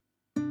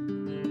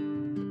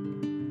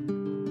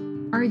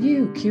Are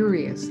you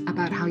curious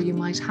about how you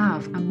might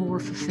have a more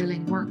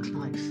fulfilling work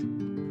life?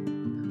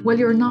 Well,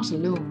 you're not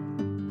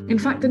alone. In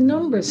fact, the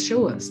numbers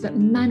show us that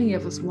many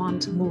of us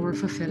want more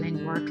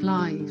fulfilling work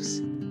lives.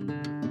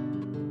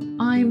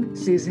 I'm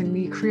Susan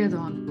Ní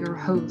Chríodáin, your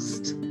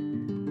host,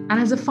 and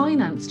as a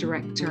finance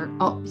director,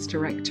 ops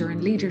director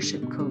and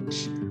leadership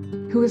coach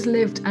who has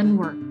lived and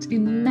worked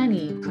in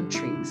many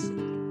countries,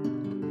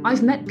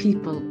 I've met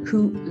people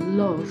who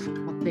love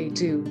what they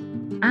do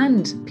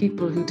and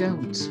people who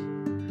don't.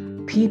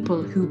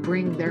 People who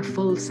bring their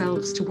full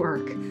selves to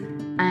work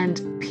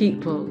and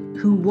people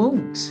who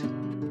won't.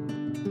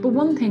 But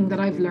one thing that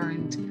I've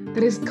learned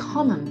that is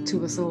common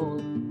to us all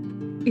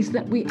is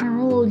that we are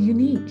all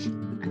unique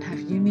and have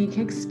unique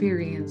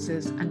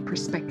experiences and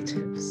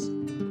perspectives.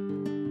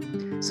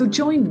 So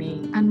join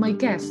me and my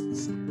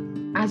guests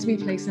as we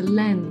place a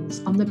lens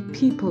on the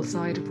people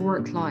side of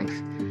work life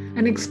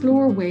and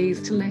explore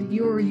ways to let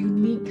your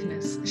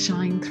uniqueness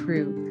shine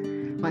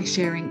through by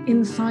sharing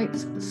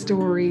insights,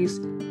 stories,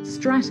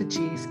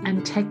 strategies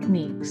and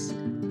techniques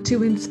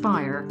to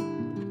inspire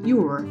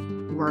your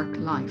work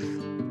life.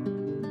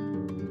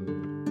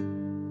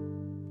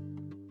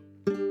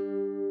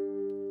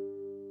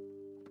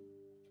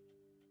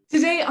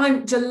 Today,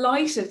 I'm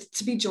delighted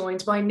to be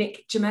joined by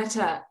Nick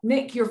Gimetta.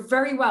 Nick, you're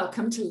very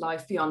welcome to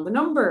Life Beyond the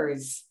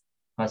Numbers.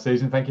 Hi,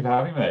 Susan. Thank you for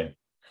having me.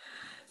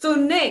 So,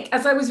 Nick,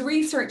 as I was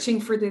researching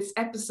for this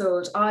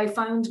episode, I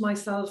found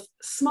myself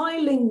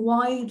smiling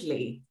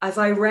widely as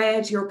I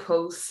read your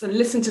posts and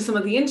listened to some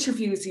of the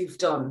interviews you've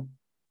done.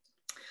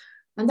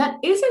 And that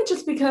isn't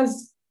just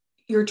because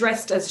you're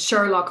dressed as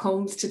Sherlock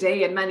Holmes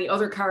today and many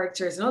other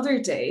characters in other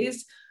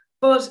days,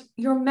 but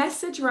your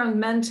message around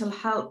mental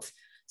health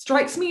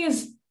strikes me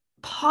as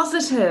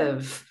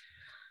positive.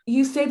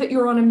 You say that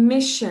you're on a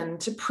mission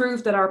to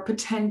prove that our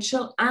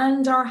potential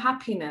and our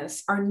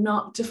happiness are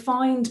not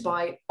defined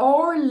by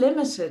or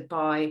limited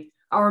by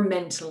our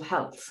mental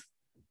health.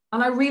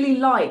 And I really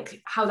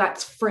like how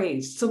that's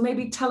phrased. So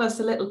maybe tell us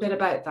a little bit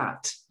about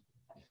that.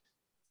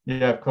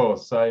 Yeah, of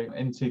course. So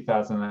in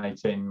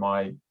 2018,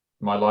 my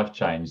life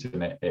changed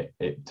and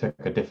it took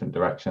a different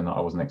direction that I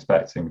wasn't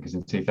expecting, because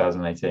in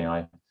 2018,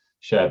 I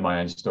shared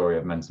my own story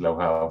of mental ill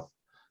health.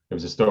 It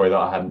was a story that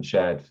I hadn't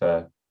shared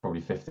for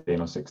probably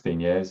 15 or 16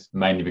 years,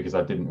 mainly because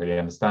I didn't really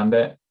understand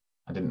it.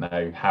 I didn't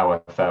know how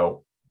I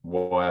felt,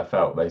 why I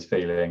felt those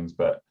feelings,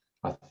 but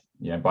by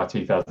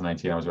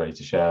 2018, I was ready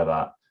to share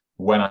that.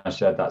 When I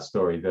shared that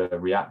story, the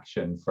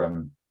reaction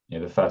from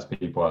the first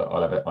people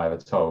I ever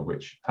told,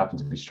 which happened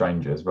to be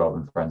strangers rather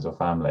than friends or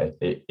family,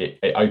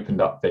 it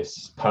opened up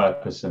this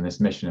purpose and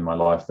this mission in my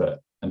life that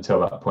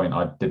until that point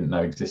I didn't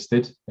know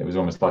existed. It was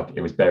almost like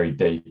it was buried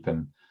deep,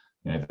 and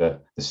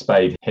the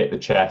spade hit the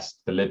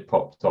chest, the lid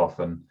popped off,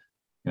 and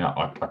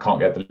I can't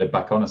get the lid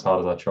back on as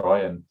hard as I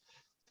try. And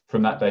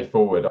from that day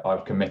forward,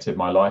 I've committed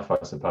my life, I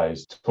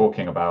suppose, to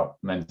talking about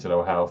mental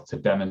ill health, to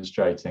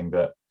demonstrating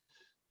that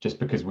just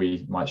because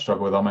we might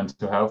struggle with our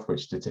mental health,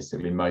 which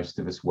statistically most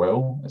of us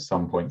will at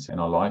some points in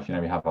our life,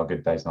 we have our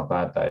good days and our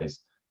bad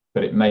days,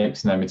 but it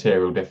makes no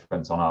material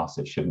difference on us.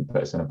 It shouldn't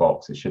put us in a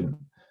box. It shouldn't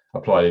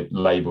apply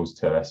labels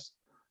to us.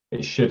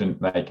 It shouldn't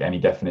make any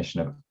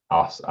definition of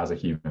us as a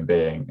human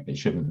being. It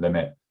shouldn't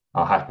limit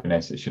our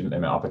happiness. It shouldn't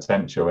limit our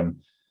potential. And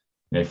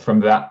from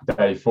that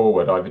day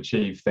forward, I've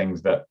achieved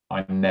things that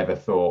I never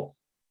thought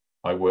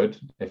I would.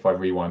 If I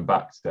rewind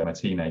back to my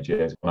teenage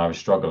years when I was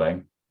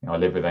struggling, I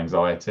live with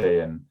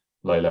anxiety and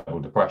low-level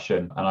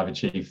depression, and I've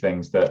achieved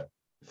things that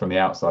from the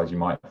outside you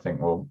might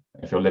think, well,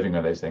 if you're living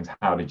with those things,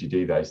 how did you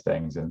do those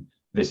things? And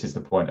this is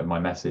the point of my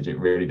message. It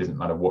really doesn't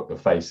matter what you're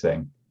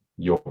facing.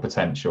 Your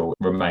potential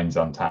remains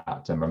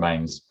untapped and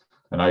remains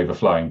an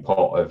overflowing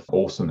pot of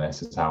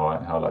awesomeness is how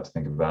I like to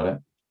think about it.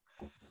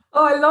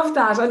 Oh, I love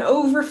that. An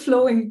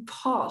overflowing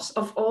pot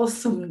of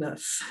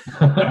awesomeness.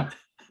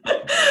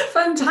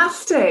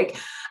 Fantastic.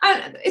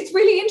 And it's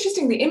really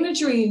interesting, the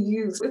imagery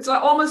you use. It's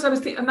like almost, I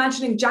was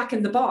imagining Jack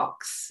in the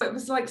Box. It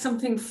was like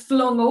something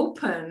flung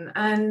open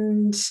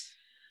and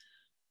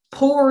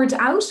poured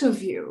out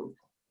of you.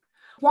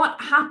 What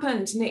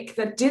happened, Nick,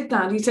 that did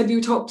that? You said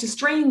you talked to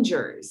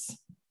strangers.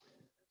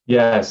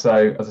 Yeah,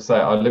 so as I say,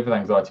 I lived with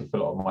anxiety for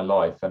a lot of my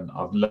life, and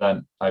I've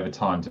learned over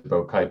time to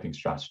build coping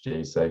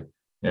strategies. So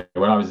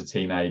when I was a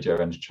teenager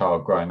and a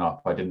child growing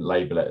up, I didn't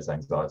label it as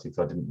anxiety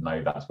because I didn't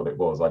know that's what it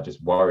was. I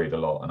just worried a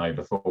lot and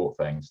overthought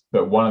things.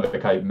 But one of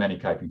the many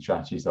coping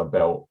strategies I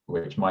built,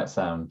 which might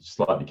sound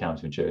slightly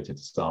counterintuitive to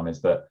some,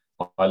 is that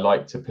I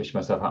like to push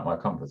myself out my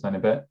comfort zone a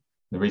bit.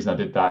 The reason I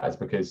did that is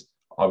because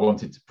I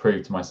wanted to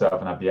prove to myself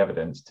and have the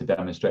evidence to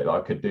demonstrate that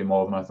I could do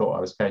more than I thought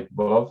I was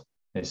capable of.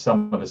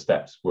 Some of the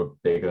steps were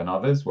bigger than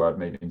others, where I'd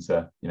move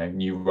into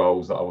new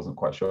roles that I wasn't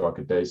quite sure I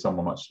could do. Some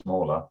were much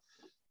smaller.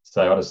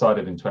 So I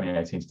decided in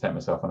 2018 to take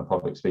myself on a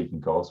public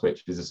speaking course,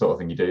 which is the sort of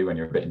thing you do when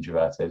you're a bit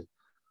introverted.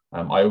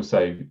 I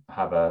also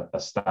have a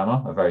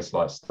stammer, a very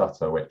slight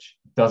stutter, which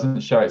doesn't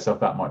show itself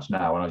that much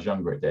now. When I was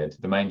younger, it did.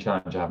 The main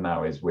challenge I have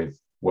now is with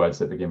words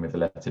that begin with the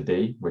letter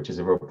D, which is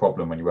a real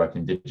problem when you work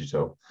in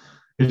digital.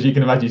 Because you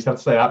can imagine you have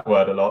to say that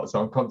word a lot.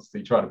 So I'm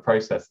constantly trying to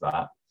process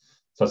that.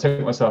 So I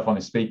took myself on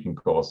this speaking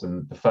course,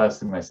 and the first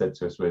thing they said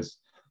to us was,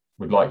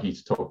 "We'd like you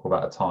to talk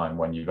about a time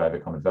when you've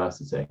overcome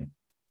adversity."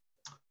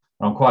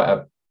 I'm quite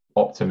an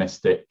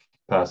optimistic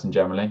person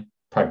generally.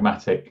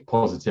 Pragmatic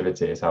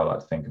positivity is how I like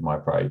to think of my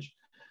approach.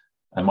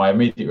 And my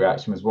immediate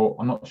reaction was, well,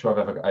 I'm not sure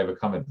I've ever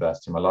overcome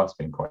adversity. My life's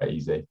been quite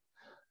easy.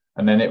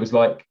 And then it was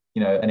like,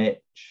 an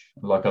itch,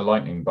 like a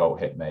lightning bolt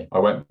hit me. I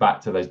went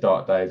back to those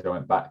dark days. I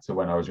went back to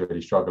when I was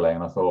really struggling,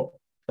 and I thought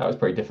that was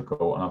pretty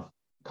difficult. And I've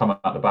come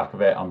out the back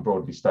of it. I'm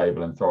broadly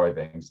stable and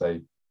thriving. So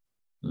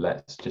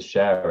let's just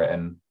share it.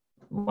 And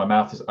my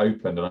mouth just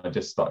opened and I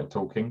just started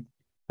talking.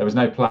 There was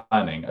no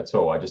planning at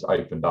all. I just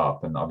opened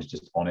up and I was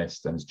just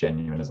honest and as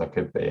genuine as I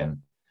could be. And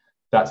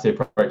that's the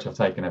approach I've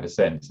taken ever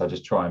since. I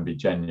just try and be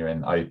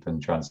genuine, open,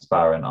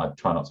 transparent. I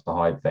try not to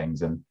hide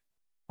things. And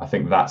I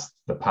think that's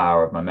the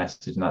power of my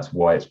message. And that's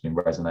why it's been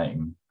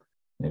resonating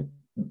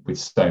with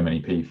so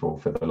many people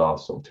for the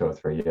last sort of 2 or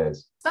 3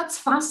 years. That's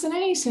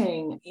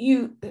fascinating.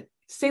 You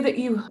say that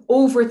you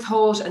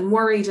overthought and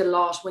worried a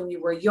lot when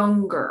you were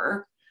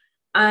younger,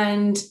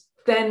 and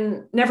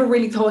then never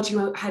really thought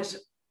you had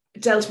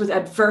dealt with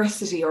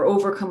adversity or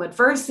overcome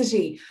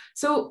adversity.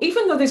 So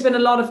even though there's been a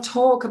lot of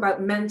talk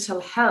about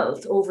mental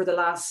health over the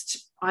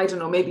last, I don't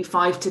know, maybe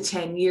 5 to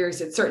 10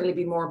 years, it's certainly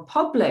been more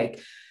public.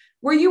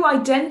 Were you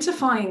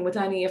identifying with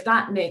any of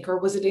that, Nick, or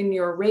was it in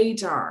your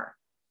radar?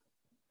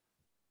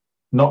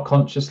 Not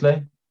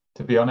consciously,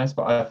 to be honest,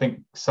 but I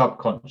think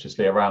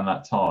subconsciously around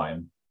that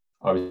time,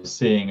 I was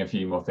seeing a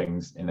few more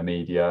things in the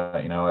media.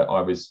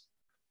 I was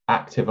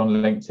active on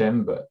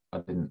LinkedIn, but I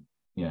didn't,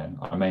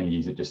 I mainly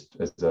use it just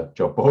as a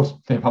job board,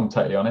 if I'm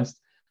totally honest.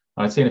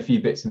 And I'd seen a few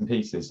bits and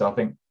pieces. So I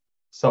think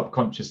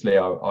subconsciously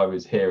I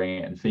was hearing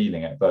it and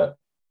feeling it, but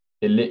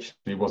it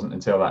literally wasn't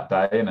until that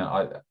day. And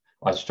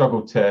I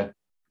struggled to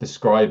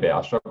describe it.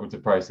 I struggled to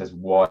process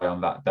why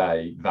on that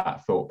day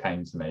that thought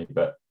came to me.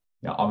 But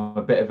I'm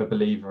a bit of a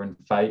believer in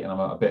fate, and I'm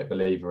a bit of a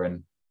believer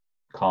in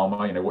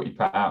karma. What you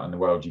put out in the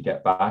world, you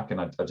get back.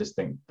 And I just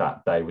think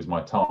that day was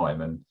my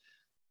time. And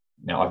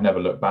I've never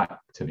looked back,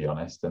 to be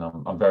honest. And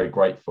I'm very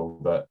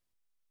grateful that,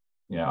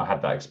 I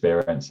had that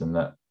experience and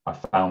that I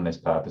found this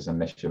purpose and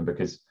mission,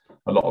 because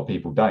a lot of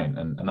people don't.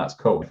 And that's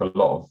cool. For a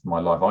lot of my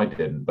life, I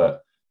didn't.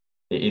 But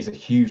it is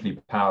hugely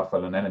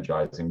powerful and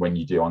energizing when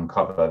you do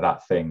uncover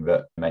that thing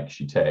that makes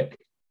you tick.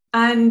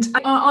 And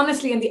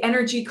honestly, and the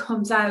energy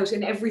comes out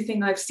in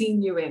everything I've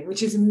seen you in,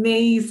 which is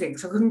amazing.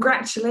 So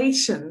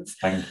congratulations.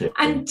 Thank you.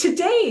 And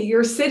today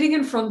you're sitting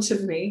in front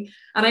of me,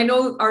 and I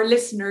know our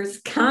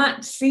listeners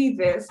can't see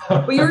this,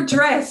 but you're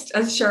dressed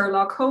as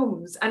Sherlock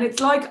Holmes. And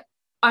it's like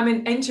I'm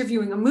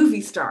interviewing a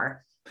movie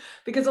star,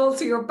 because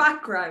also your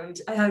background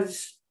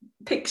has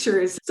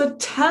pictures. So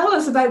tell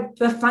us about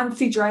the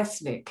fancy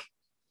dress, Nick.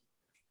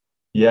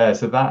 Yeah,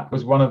 so that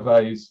was one of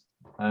those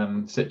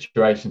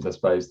situations, I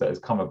suppose, that has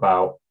come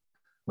about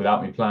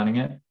without me planning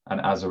it, and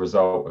as a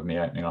result of me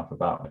opening up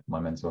about my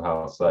mental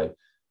health. So,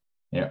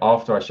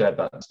 after I shared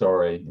that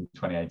story in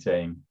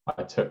 2018,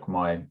 I took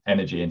my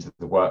energy into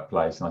the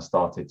workplace and I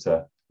started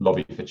to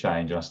lobby for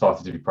change, and I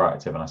started to be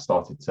proactive, and I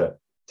started to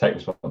take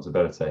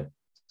responsibility.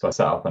 So I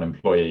set up an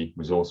employee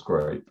resource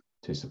group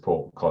to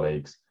support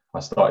colleagues. I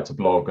started to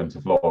blog and to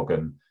vlog,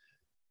 and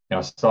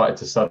I started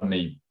to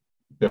suddenly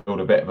build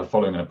a bit of a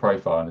following and a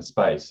profile in the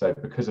space. So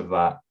because of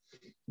that,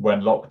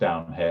 when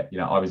lockdown hit,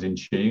 I was in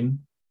tune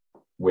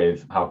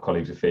with how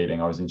colleagues were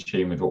feeling. I was in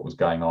tune with what was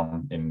going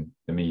on in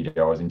the media.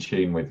 I was in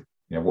tune with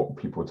what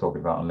people were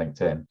talking about on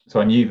LinkedIn. So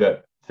I knew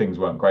that things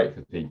weren't great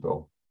for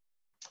people.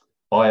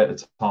 I, at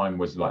the time,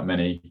 was like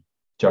many,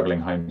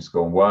 juggling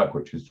homeschool and work,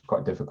 which was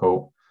quite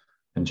difficult.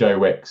 And Joe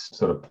Wicks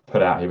sort of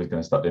put out he was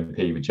going to start doing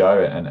PE with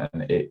Joe,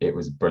 and it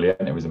was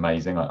brilliant. It was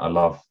amazing. I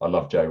love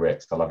Joe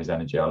Wicks. I love his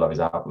energy. I love his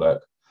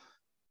outlook.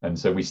 And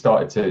so we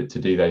started to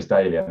do those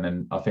daily. And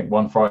then I think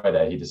one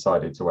Friday he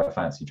decided to wear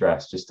fancy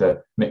dress just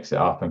to mix it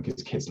up. And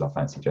because kids love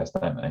fancy dress,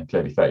 don't they?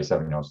 Clearly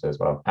 37-year-olds do as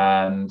well.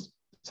 And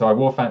so I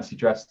wore fancy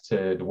dress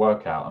to the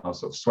workout, and I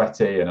was sort of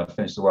sweaty, and I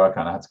finished the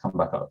workout and I had to come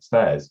back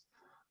upstairs.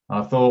 And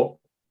I thought,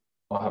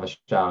 I'll have a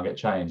shower and get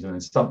changed. And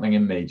then something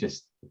in me,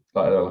 just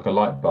like a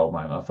light bulb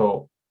moment, I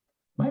thought,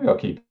 maybe I'll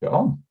keep it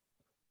on.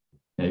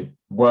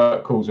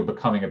 Work calls were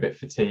becoming a bit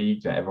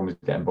fatigued, and everyone was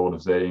getting bored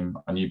of Zoom.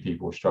 I knew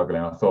people were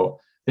struggling. I thought,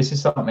 this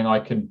is something I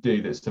can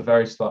do that's a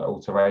very slight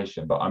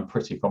alteration, but I'm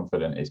pretty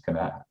confident it's going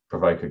to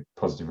provoke a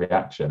positive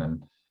reaction.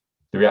 And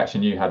the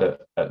reaction you had at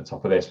the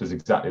top of this was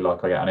exactly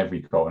like I get on every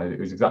call. And it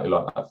was exactly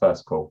like that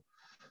first call.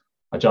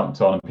 I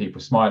jumped on and people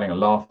smiling and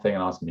laughing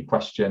and asking me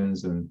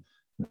questions. And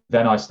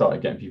then I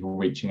started getting people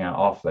reaching out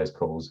after those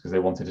calls because they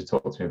wanted to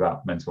talk to me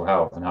about mental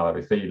health and how they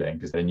were feeling,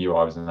 because they knew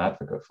I was an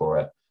advocate for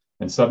it.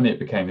 And suddenly it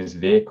became this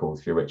vehicle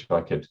through which I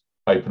could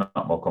open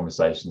up more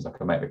conversations. I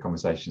could make the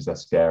conversations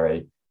less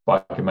scary,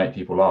 but I could make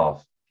people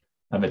laugh.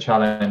 And the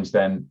challenge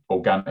then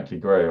organically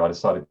grew. I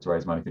decided to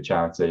raise money for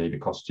charity. The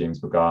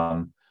costumes were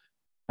gone,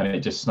 and it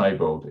just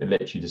snowballed. It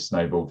literally just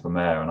snowballed from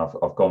there. And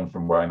I've gone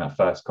from wearing that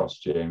first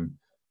costume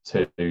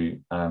to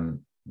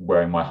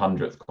wearing my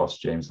 100th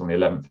costumes on the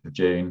 11th of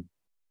June.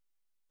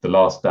 the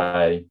last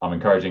day, I'm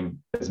encouraging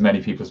as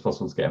many people as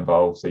possible to get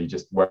involved. So you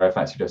just wear a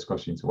fancy dress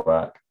costume to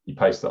work, you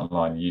post it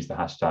online, you use the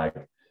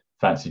hashtag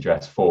fancy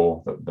dress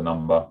for the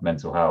number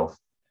mental health.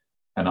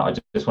 And I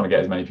just want to get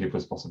as many people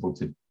as possible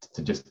to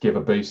just give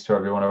a boost to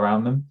everyone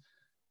around them.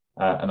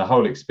 And the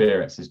whole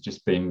experience has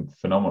just been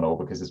phenomenal,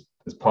 because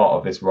as part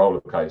of this roller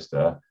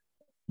coaster,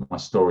 my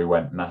story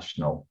went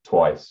national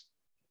twice.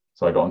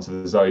 So I got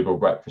onto the Zoe Ball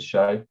breakfast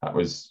show. That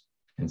was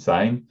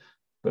insane.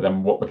 But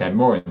then what became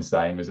more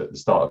insane was at the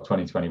start of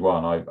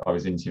 2021, I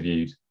was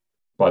interviewed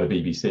by the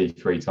BBC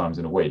 3 times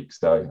in a week.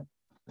 So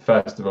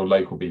first of all,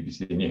 local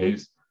BBC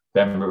News,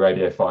 then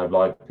Radio 5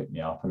 Live picked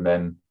me up, and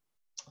then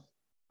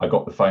I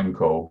got the phone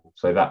call.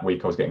 So that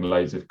week I was getting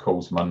loads of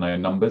calls from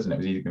unknown numbers, and it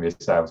was either going to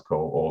be a sales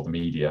call or the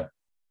media.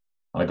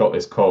 And I got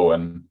this call,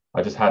 and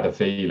I just had a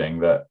feeling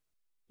that,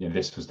 you know,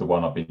 this was the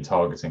one I've been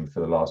targeting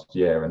for the last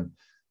year. And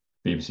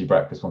BBC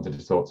Breakfast wanted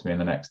to talk to me,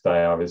 and the next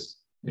day I was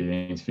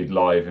being interviewed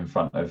live in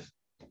front of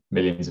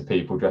millions of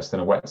people dressed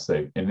in a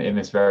wetsuit in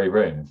this very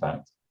room, in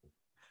fact.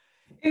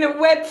 In a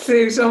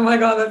wetsuit. Oh my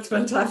God, that's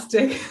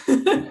fantastic.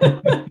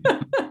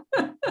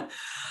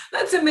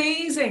 That's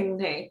amazing,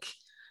 Nick.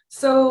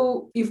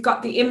 So you've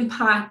got the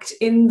impact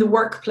in the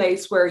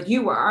workplace where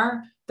you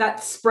are,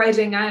 that's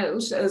spreading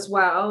out as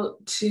well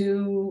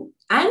to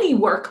any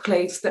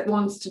workplace that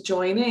wants to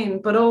join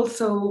in, but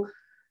also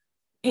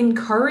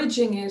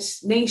encouraging it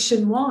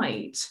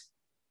nationwide.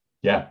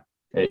 Yeah.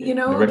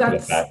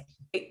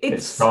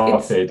 It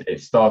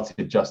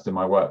started just in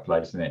my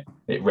workplace, and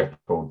it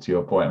rippled, to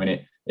your point. I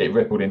mean, it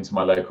rippled into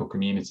my local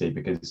community,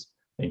 because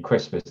in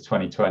Christmas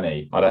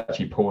 2020, I'd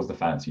actually paused the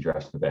fancy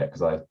dress for a bit,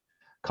 because I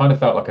kind of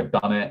felt like I'd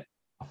done it.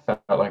 I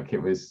felt like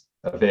it was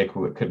a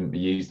vehicle that couldn't be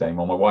used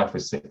anymore. My wife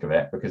was sick of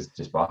it, because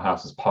just my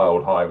house was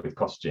piled high with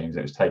costumes.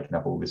 It was taking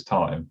up all this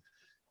time.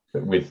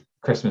 But with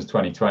Christmas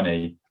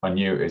 2020, I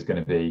knew it was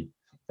going to be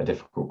a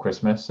difficult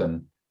Christmas,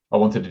 and I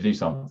wanted to do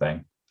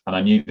something. And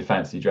I knew the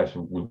fancy dress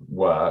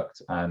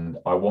worked, and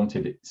I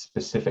wanted it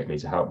specifically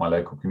to help my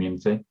local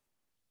community.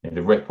 You know,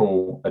 the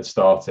ripple had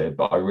started,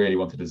 but I really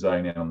wanted to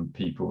zone in on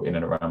people in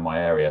and around my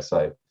area.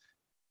 So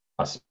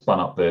I spun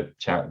up the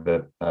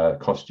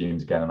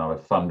costumes again, and I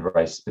would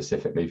fundraise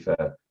specifically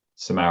for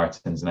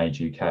Samaritans and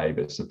Age UK,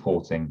 but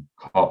supporting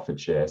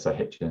Hertfordshire, so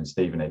Hitchin and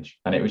Stevenage.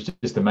 And it was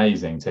just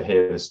amazing to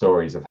hear the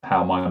stories of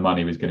how my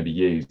money was going to be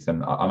used.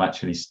 And I'm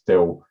actually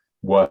still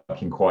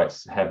working quite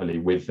heavily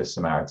with the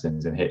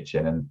Samaritans in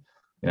Hitchin, and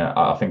you know,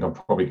 I think I'm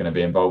probably going to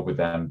be involved with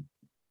them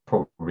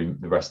probably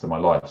the rest of my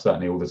life.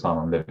 Certainly all the time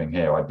I'm living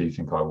here, I do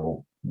think I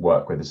will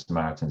work with the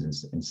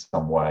Samaritans in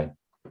some way.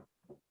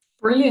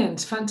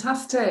 Brilliant,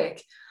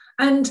 fantastic.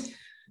 And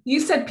you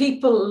said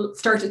people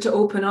started to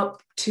open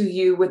up to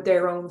you with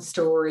their own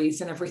stories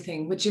and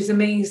everything, which is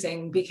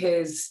amazing,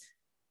 because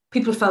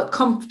people felt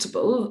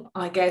comfortable.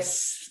 I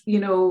guess, you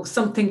know,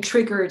 something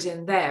triggered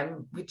in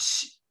them,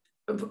 which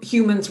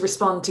humans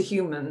respond to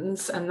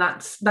humans, and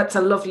that's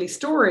a lovely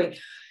story.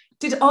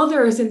 Did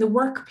others in the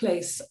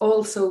workplace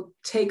also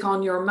take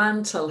on your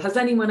mantle? Has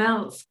anyone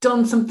else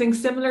done something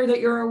similar that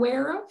you're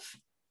aware of?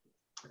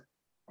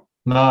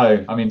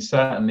 No, I mean,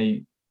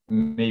 certainly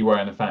me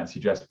wearing the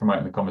fancy dress,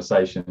 promoting the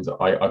conversations,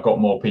 I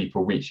got more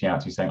people reaching out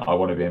to me saying, I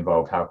want to be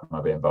involved, how can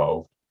I be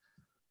involved?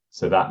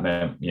 So that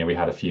meant, you know, we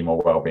had a few more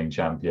wellbeing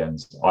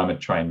champions. I'm a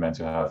trained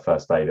mental health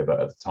first aider, but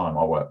at the time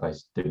our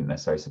workplace didn't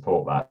necessarily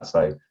support that.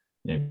 So,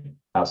 you know,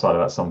 outside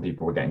of that, some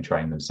people were getting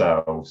trained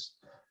themselves,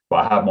 but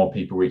I had more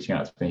people reaching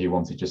out to me who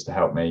wanted just to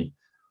help me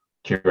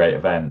curate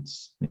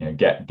events, you know,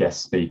 get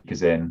guest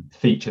speakers in,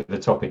 feature the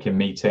topic in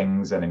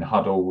meetings and in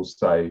huddles.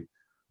 So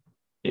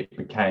it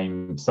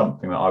became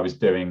something that I was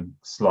doing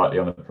slightly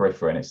on the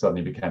periphery, and it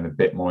suddenly became a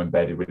bit more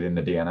embedded within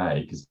the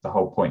DNA, because the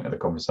whole point of the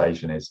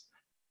conversation is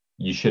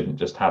you shouldn't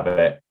just have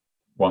it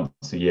once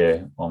a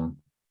year on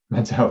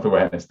Mental Health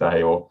Awareness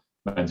Day or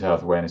Mental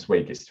Health Awareness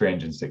Week. It's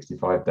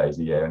 365 days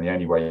a year, and the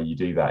only way you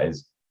do that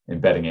is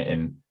embedding it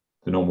in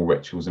the normal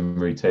rituals and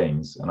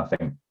routines. And I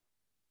think,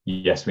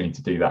 yes, we need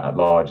to do that at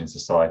large in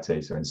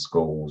society, so in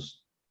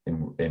schools,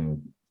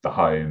 in the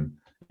home,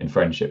 in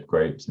friendship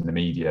groups, in the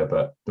media,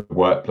 but the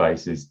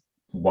workplace is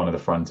one of the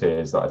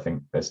frontiers that I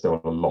think there's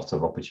still a lot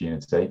of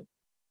opportunity,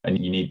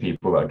 and you need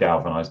people that are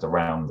galvanized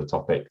around the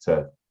topic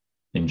to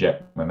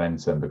inject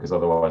momentum, because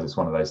otherwise it's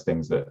one of those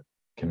things that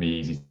can be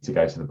easy to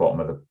go to the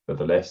bottom of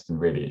the list, and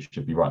really it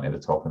should be right near the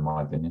top, in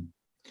my opinion.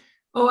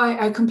 Oh,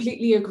 I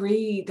completely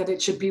agree that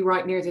it should be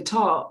right near the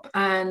top.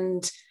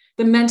 And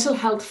the mental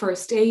health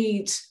first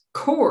aid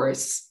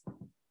course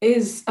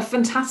is a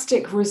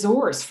fantastic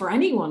resource for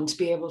anyone to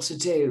be able to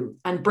do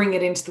and bring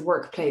it into the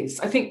workplace.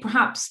 I think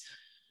perhaps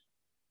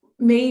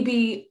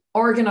maybe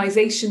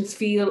organizations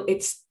feel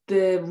it's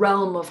the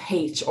realm of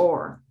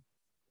HR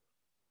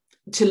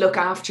to look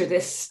after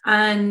this.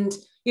 And,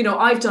 you know,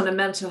 I've done a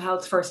mental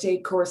health first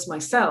aid course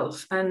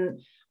myself,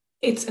 and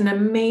it's an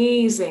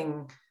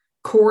amazing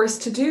course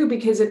to do,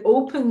 because it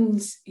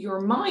opens your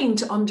mind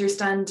to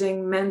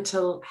understanding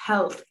mental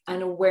health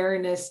and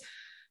awareness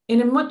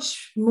in a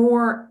much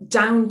more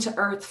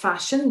down-to-earth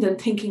fashion than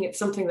thinking it's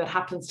something that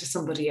happens to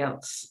somebody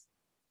else.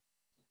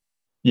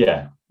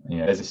 Yeah,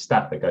 there's a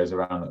stat that goes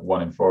around that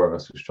 1 in 4 of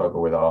us will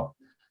struggle with our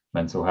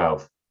mental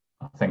health.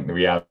 I think the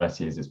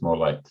reality is it's more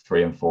like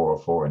 3 in 4 or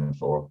 4 in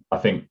 4. I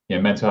think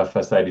mental health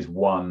first aid is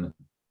one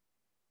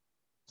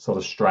sort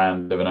of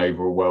strand of an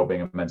overall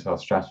wellbeing and mental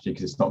health strategy,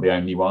 because it's not the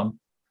only one.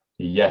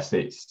 Yes,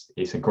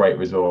 it's a great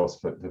resource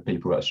for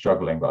people that are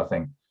struggling, but I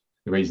think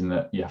the reason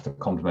that you have to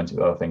complement it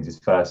with other things is,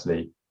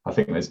 firstly, I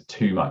think there's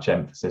too much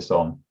emphasis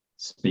on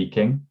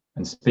speaking,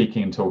 and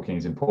speaking and talking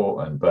is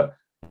important, but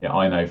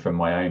I know from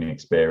my own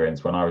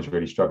experience, when I was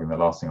really struggling, the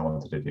last thing I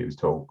wanted to do was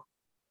talk.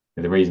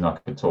 The reason I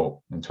could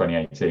talk in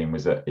 2018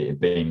 was that it had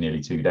been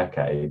nearly 2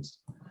 decades.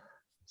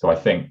 So I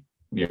think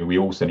we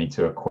also need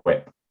to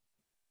equip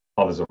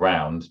others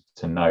around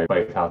to know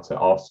both how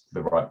to ask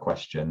the right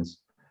questions,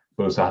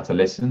 but also how to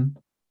listen.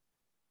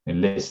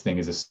 And listening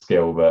is a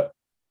skill that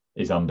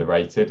is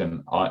underrated,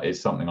 and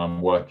it's something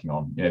I'm working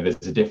on.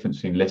 There's a difference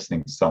between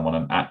listening to someone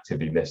and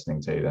actively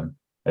listening to them.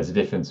 There's a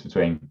difference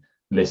between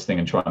listening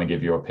and trying to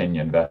give your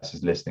opinion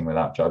versus listening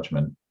without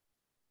judgment.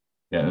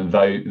 And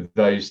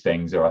those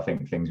things are, I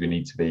think, things we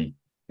need to be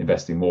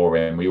investing more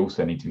in. We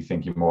also need to be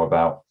thinking more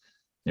about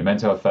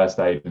mental health first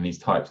aid, and these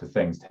types of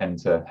things tend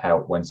to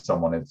help when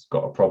someone has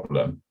got a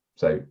problem.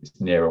 So it's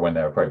nearer when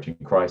they're approaching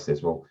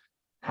crisis. Well,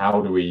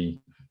 how do we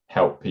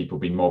help people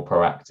be more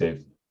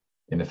proactive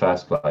in the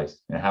first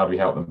place? How do we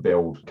help them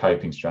build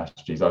coping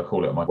strategies? I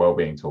call it my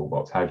wellbeing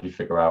toolbox. How do you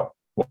figure out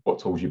what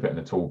tools you put in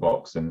the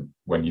toolbox, and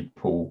when you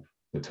pull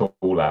the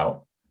tool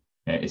out,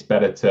 it's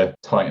better to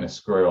tighten a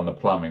screw on the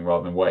plumbing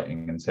rather than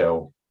waiting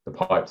until the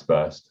pipes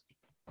burst.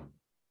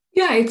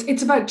 Yeah,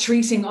 it's about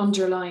treating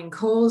underlying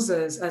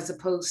causes as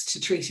opposed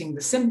to treating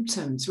the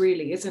symptoms,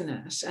 really, isn't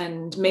it?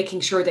 And making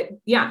sure that,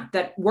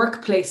 that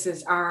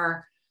workplaces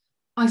are,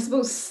 I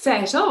suppose,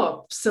 set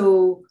up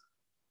so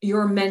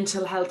your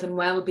mental health and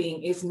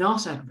well-being is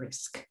not at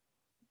risk,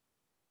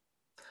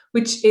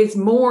 which is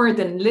more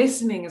than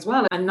listening as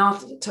well, and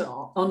not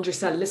to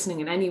undersell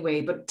listening in any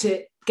way, but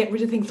to get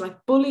rid of things like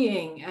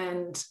bullying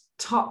and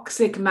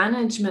toxic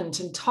management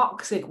and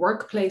toxic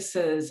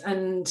workplaces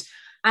and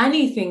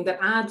anything that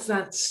adds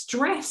that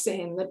stress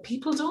in that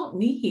people don't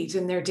need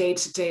in their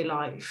day-to-day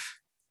life.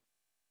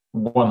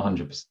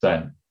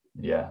 100%.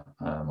 Yeah,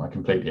 I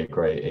completely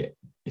agree.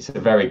 It's a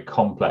very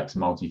complex,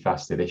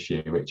 multifaceted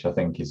issue, which I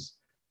think is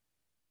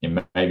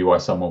maybe why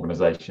some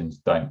organizations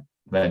don't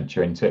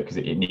venture into it, because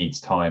it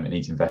needs time, it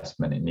needs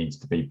investment, it needs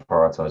to be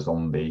prioritized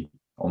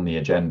on the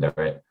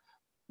agenda.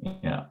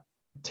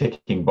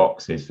 Ticking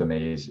boxes for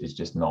me is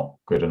just not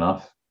good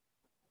enough.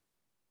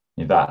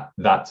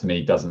 That to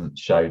me doesn't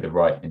show the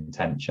right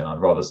intention. I'd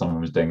rather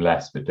someone was doing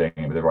less but doing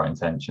it with the right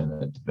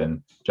intention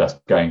than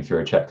just going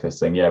through a checklist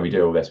saying, we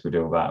do all this, we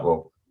do all that.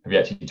 Well, have you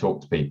actually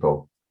talked to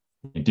people?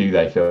 Do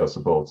they feel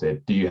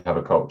supported? Do you have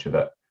a culture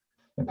that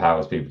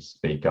empowers people to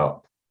speak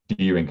up?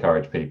 Do you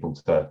encourage people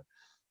to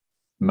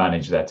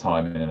manage their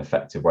time in an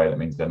effective way that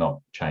means they're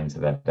not chained to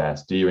their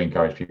desk? Do you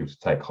encourage people to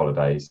take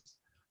holidays?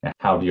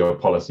 How do your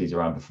policies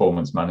around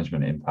performance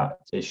management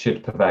impact? It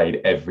should pervade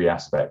every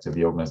aspect of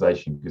the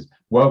organization, because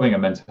wellbeing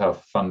and mental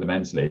health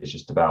fundamentally is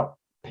just about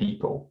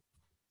people.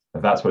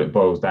 If that's what it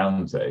boils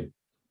down to,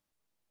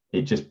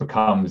 it just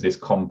becomes this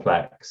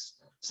complex,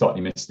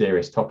 slightly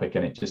mysterious topic,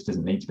 and it just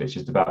doesn't need to be. It's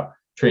just about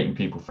treating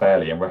people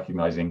fairly and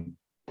recognizing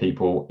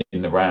people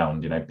in the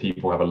round.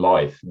 People have a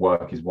life.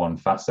 Work is one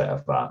facet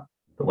of that.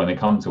 But when they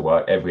come to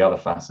work, every other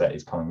facet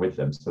is coming with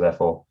them. So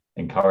therefore,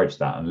 encourage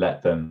that and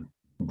let them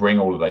bring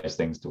all of those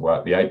things to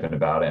work, be open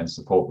about it, and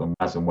support them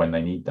as and when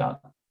they need that.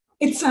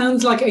 It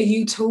sounds like a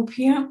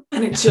utopia,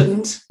 and it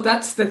shouldn't.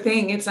 That's the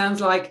thing. It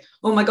sounds like,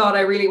 oh my God,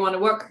 I really want to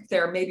work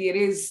there. Maybe it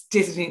is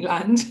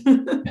Disneyland,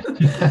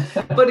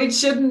 but it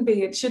shouldn't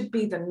be. It should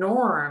be the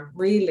norm,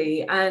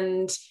 really.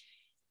 And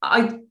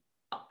I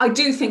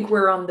do think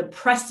we're on the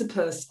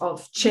precipice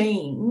of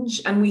change,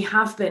 and we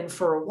have been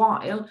for a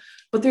while,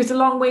 but there's a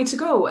long way to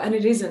go, and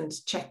it isn't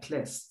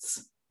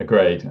checklists.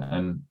 Agreed.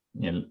 And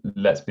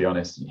let's be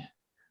honest, you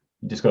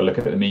just got to look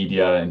at the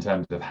media in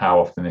terms of how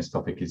often this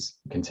topic is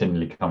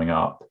continually coming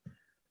up.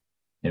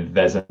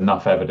 There's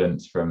enough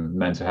evidence from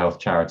mental health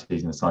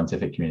charities and the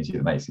scientific community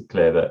that makes it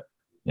clear that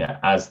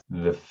as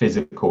the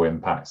physical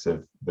impacts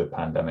of the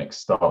pandemic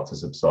start to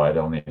subside,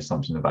 on the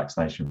assumption the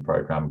vaccination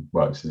program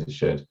works as it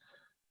should,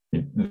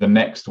 the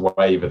next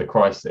wave of the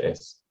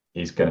crisis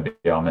is going to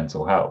be our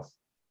mental health.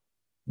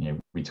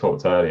 We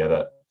talked earlier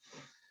that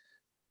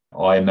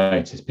I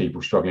noticed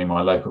people struggling in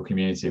my local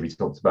community. We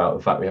talked about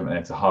the fact we haven't been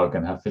able to hug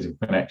and have physical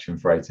connection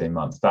for 18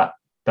 months. That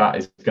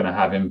is going to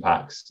have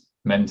impacts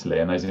mentally,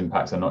 and those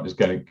impacts are not just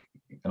going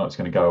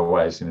to go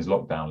away as soon as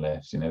lockdown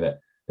lifts.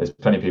 There's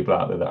plenty of people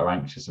out there that are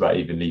anxious about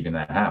even leaving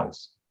their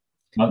house.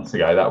 Months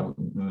ago,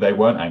 that they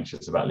weren't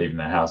anxious about leaving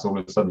their house. All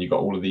of a sudden, you've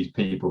got all of these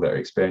people that are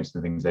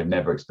experiencing things they've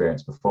never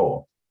experienced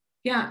before.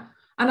 Yeah.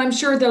 And I'm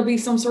sure there'll be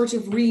some sort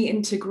of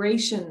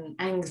reintegration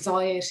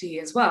anxiety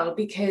as well,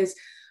 because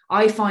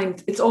I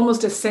find it's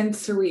almost a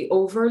sensory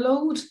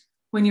overload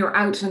when you're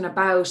out and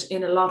about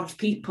in a lot of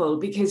people,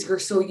 because you're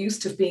so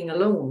used to being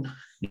alone.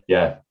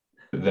 Yeah,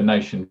 the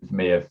notion for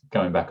me of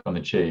going back on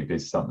the tube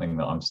is something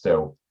that I'm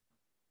still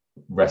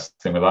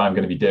wrestling with. I'm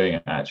going to be doing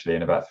it actually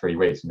in about 3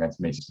 weeks. I'm going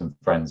to meet some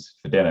friends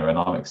for dinner, and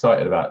I'm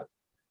excited about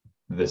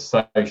the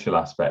social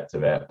aspect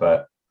of it,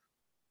 but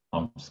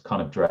I'm just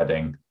kind of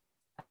dreading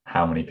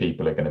how many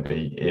people are going to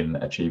be in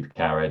a tube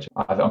carriage.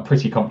 I'm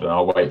pretty confident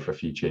I'll wait for a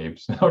few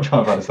tubes. I'll try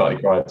and find a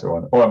slightly quieter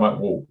one, or I might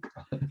walk.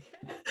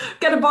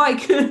 Get a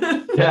bike.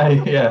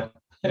 Yeah.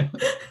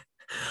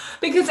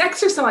 Because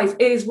exercise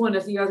is one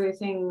of the other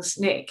things,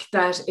 Nick,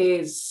 that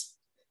is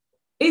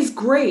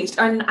great.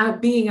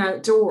 And being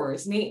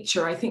outdoors,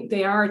 nature, I think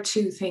they are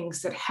two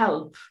things that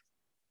help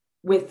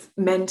with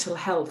mental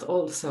health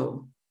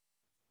also.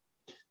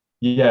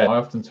 Yeah, I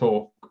often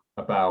talk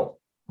about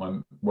my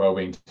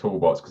wellbeing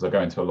toolbox because I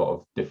go into a lot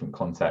of different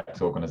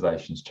contexts,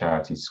 organizations,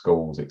 charities,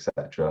 schools,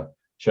 etc.,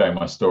 sharing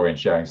my story and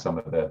sharing some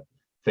of the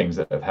things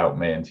that have helped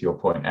me. And to your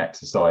point,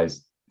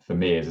 exercise for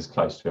me is as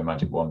close to a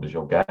magic wand as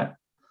you'll get.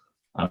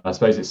 And I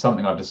suppose it's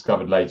something I've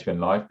discovered later in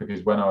life,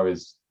 because when I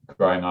was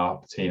growing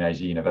up,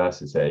 teenage,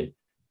 university,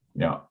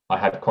 I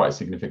had quite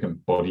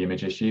significant body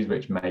image issues,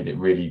 which made it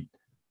really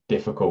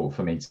difficult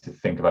for me to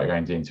think about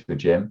going into a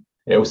gym.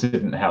 It also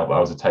didn't help. I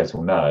was a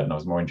total nerd and I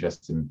was more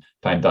interested in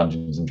playing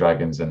Dungeons and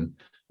Dragons and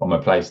on my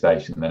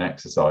PlayStation than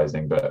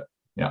exercising. But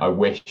I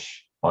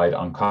wish I'd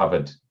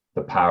uncovered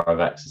the power of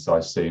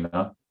exercise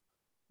sooner.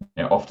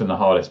 Often the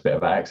hardest bit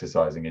about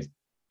exercising is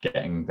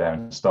getting there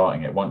and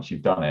starting it. Once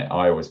you've done it,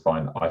 I always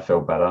find I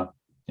feel better.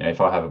 If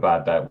I have a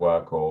bad day at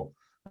work, or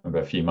I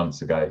remember a few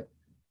months ago,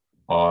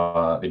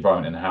 the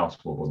environment in the house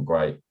wasn't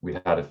great. We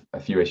had a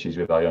few issues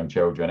with our young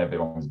children.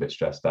 Everyone was a bit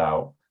stressed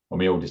out, and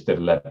we all just did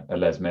a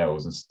Les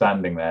Mills, and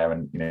standing there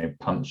and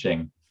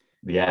punching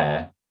the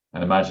air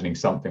and imagining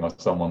something or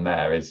someone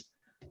there is,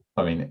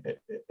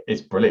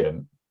 it's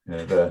brilliant.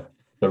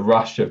 The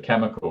rush of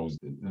chemicals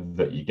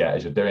that you get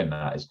as you're doing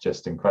that is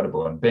just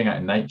incredible. And being out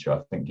in nature,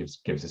 I think,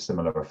 gives a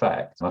similar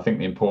effect. And I think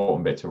the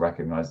important bit to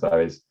recognize, though,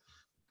 is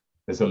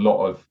there's a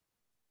lot of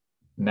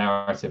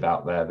narrative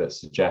out there that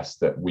suggests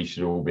that we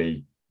should all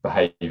be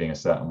behaving a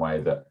certain way,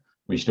 that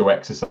we should all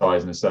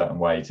exercise in a certain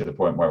way to the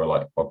point where we're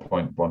like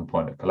one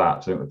point of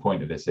collapse. I think the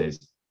point of this is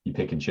you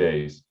pick and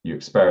choose, you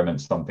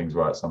experiment. Some things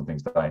work, some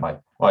things don't.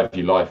 I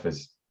view life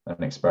as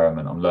an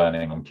experiment. I'm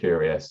learning, I'm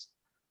curious.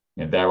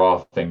 There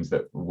are things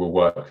that will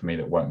work for me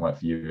that won't work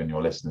for you and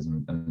your listeners,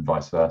 and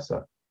vice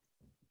versa.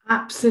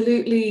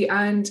 Absolutely.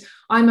 And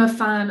I'm a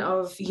fan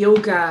of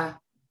yoga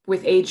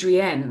with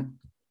Adrienne.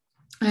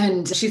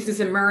 And she's this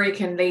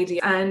American lady,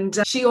 and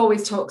she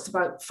always talks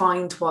about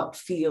find what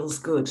feels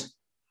good.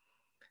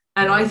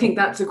 And I think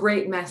that's a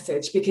great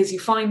message, because you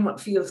find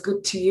what feels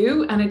good to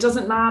you, and it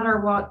doesn't matter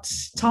what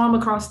Tom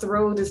across the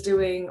road is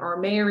doing or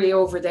Mary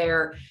over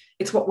there.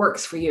 It's what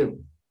works for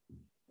you.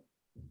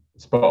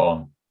 Spot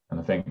on. And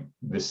I think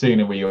the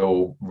sooner we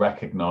all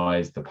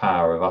recognize the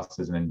power of us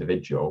as an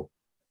individual,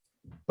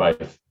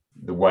 both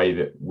the way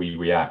that we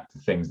react to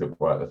things that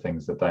work, the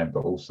things that don't,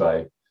 but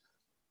also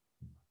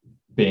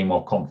being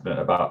more confident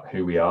about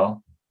who we are.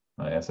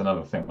 That's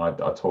another thing I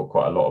talk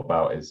quite a lot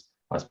about. Is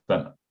I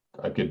spent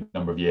a good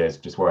number of years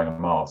just wearing a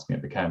mask, and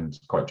it became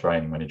quite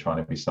draining when you're trying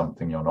to be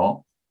something you're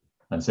not.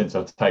 And since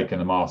I've taken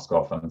the mask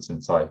off, and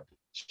since I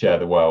share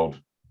the world,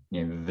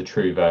 the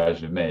true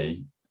version of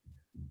me,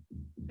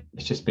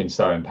 it's just been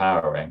so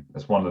empowering.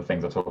 That's one of the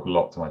things I talk a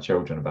lot to my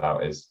children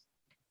about, is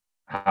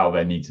how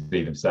they need to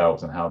be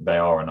themselves and how they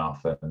are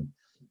enough. And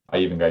I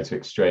even go to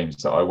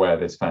extremes. So I wear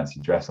this fancy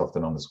dress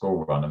often on the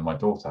school run, and my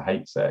daughter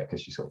hates it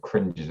because she sort of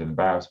cringes with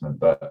embarrassment.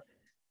 But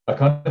I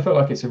kind of feel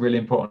like it's a really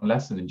important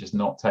lesson in just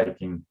not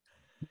taking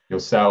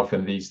yourself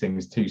and these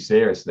things too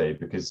seriously,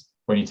 because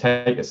when you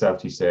take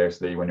yourself too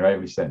seriously, when you're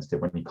overly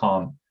sensitive, when you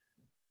can't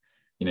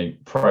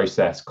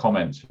process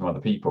comments from other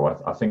people,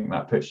 I think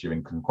that puts you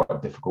in quite a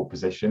difficult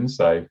position.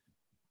 So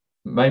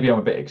maybe I'm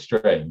a bit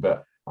extreme,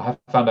 but I have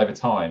found over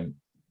time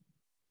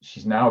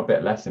she's now a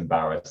bit less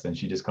embarrassed, and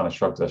she just kind of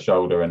shrugs her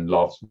shoulder and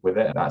laughs with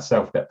it. And that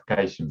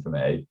self-deprecation for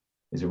me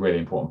is a really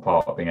important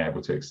part of being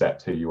able to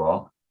accept who you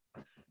are.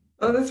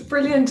 Oh, that's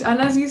brilliant. And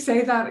as you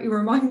say that, it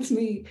reminds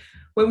me,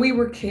 when we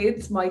were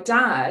kids, my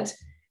dad,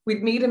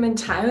 we'd meet him in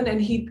town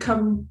and he'd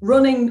come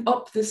running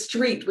up the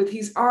street with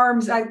his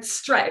arms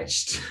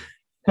outstretched.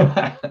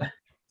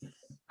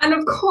 And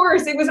of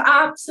course, it was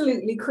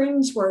absolutely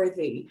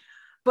cringeworthy.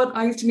 But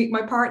I used to meet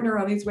my partner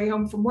on his way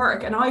home from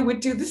work, and I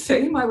would do the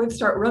same. I would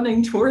start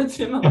running towards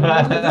him on the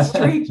middle of the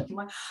street.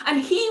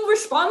 And he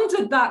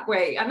responded that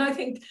way. And I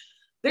think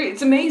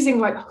it's amazing,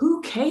 like,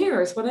 who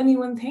cares what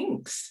anyone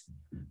thinks?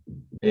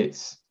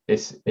 It's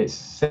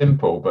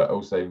simple, but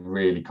also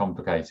really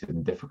complicated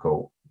and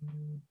difficult.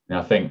 And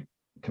I think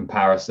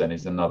comparison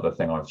is another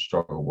thing I've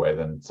struggled with,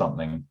 and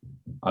something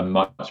I'm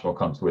much more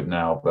comfortable with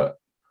now. But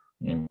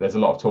there's a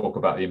lot of talk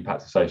about the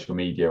impact of social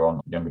media on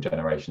younger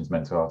generations'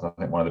 mental health.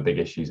 I think one of the big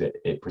issues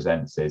it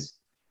presents is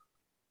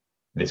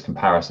this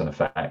comparison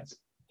effect.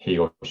 He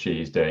or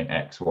she is doing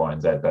X, Y,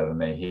 and Z better than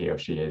me. He or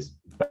she is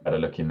better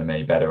looking than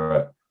me, better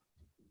at.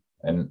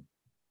 And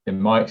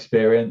in my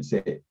experience,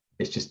 it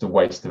it's just a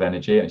waste of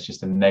energy, and it's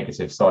just a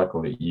negative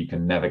cycle that you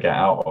can never get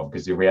out of,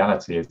 because the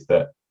reality is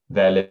that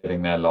they're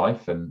living their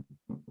life, and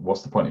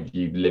what's the point of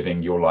you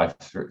living your life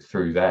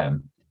through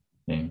them?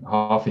 You know,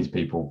 half these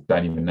people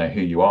don't even know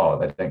who you are.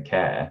 They don't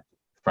care,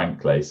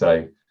 frankly.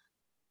 So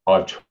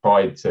I've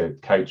tried to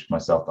coach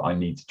myself that I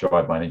need to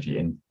drive my energy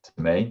into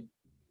me.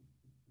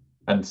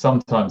 And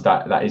sometimes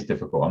that is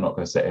difficult. I'm not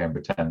going to sit here and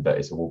pretend that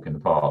it's a walk in the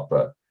park,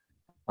 but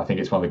I think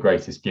it's one of the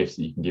greatest gifts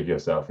that you can give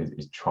yourself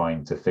is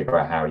trying to figure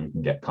out how you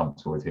can get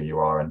comfortable with who you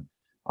are and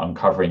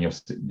uncovering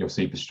your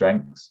super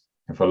strengths.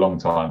 And for a long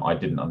time, I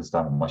didn't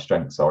understand what my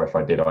strengths are. If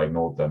I did, I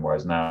ignored them.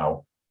 Whereas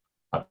now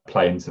I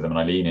play into them and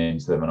I lean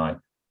into them, and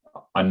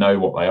I know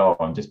what they are.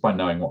 And just by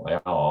knowing what they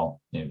are,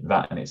 you know,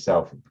 that in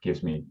itself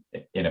gives me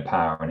inner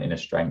power and inner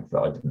strength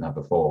that I didn't have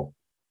before.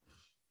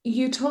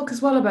 You talk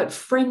as well about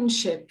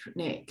friendship,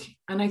 Nick.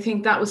 And I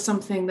think that was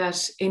something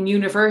that in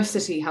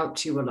university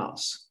helped you a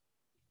lot.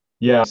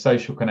 Yeah,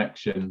 social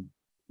connection,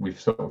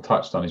 we've sort of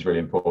touched on, is really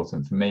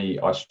important. For me,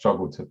 I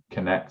struggled to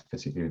connect,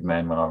 particularly with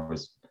men when I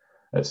was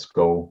at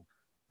school.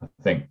 I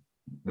think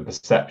the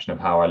perception of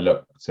how I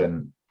looked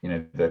and, you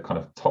know, the kind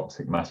of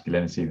toxic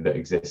masculinity that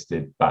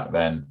existed back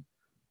then,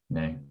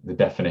 you know, the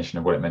definition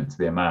of what it meant to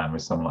be a man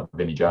was someone like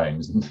Vinnie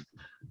Jones. And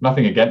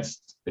nothing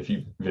against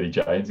Vinnie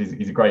Jones,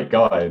 he's a great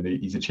guy and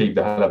he's achieved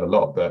a hell of a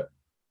lot, but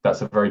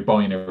that's a very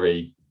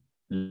binary,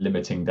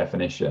 limiting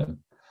definition.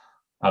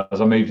 And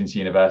as I moved into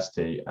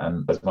university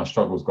and as my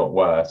struggles got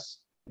worse,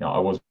 you know, I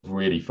was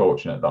really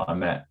fortunate that I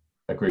met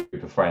a group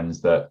of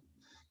friends that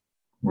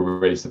were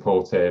really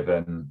supportive,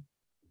 and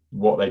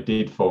what they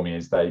did for me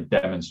is they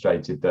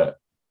demonstrated that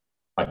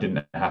I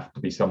didn't have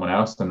to be someone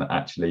else, and that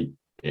actually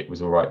it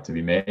was all right to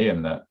be me,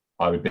 and that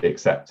I would be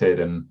accepted.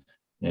 And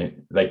you know,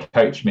 they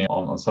coached me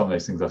on some of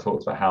those things I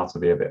talked about, how to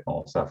be a bit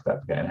more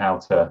self-deprecating, how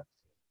to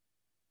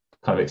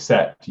kind of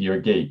accept you're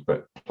a geek,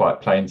 but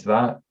play into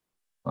that,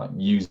 like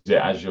use it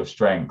as your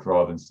strength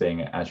rather than seeing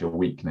it as your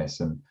weakness.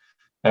 And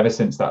ever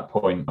since that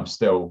point, I'm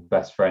still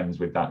best friends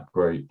with that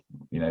group.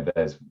 You know,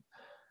 there's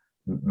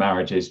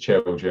marriages,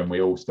 children,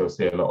 we all still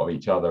see a lot of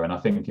each other. And I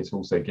think it's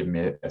also given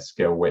me a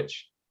skill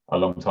which a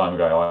long time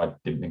ago I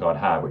didn't think I'd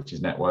have, which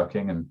is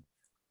networking. And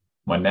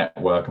my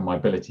network and my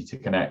ability to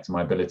connect,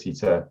 my ability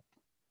to,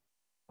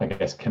 I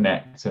guess,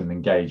 connect and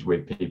engage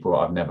with people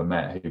I've never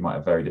met who might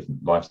have very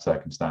different life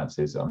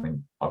circumstances. I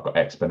mean, I've got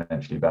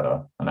exponentially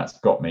better, and that's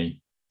got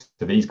me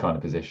to these kind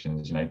of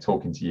positions. You know,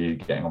 talking to you,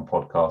 getting on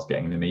podcasts,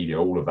 getting in the media,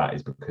 all of that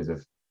is because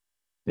of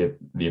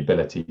the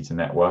ability to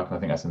network. And I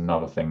think that's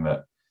another thing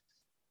that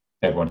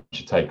everyone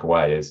should take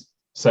away is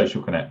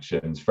social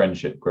connections,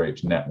 friendship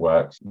groups,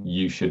 networks.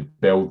 You should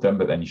build them,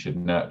 but then you should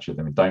nurture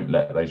them. Don't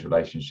let those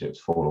relationships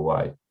fall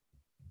away.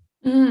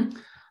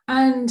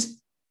 And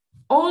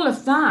all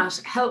of that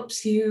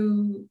helps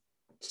you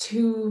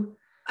to,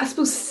 I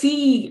suppose,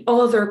 see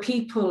other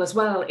people as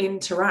well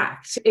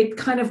interact. It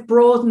kind of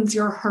broadens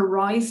your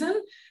horizon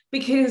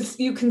because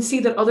you can see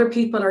that other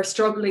people are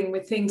struggling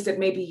with things that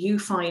maybe you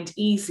find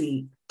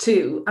easy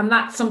too. And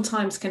that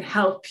sometimes can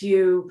help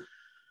you.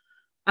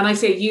 And I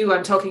say you,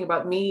 I'm talking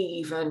about me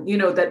even, you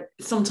know, that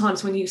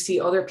sometimes when you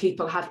see other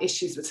people have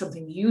issues with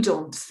something you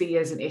don't see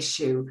as an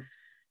issue,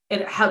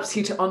 it helps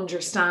you to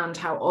understand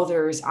how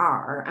others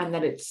are, and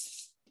that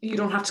you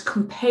don't have to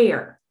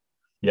compare.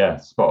 Yeah,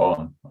 spot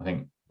on. I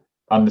think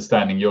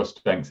understanding your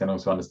strengths and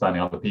also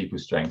understanding other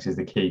people's strengths is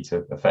the key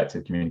to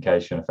effective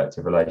communication,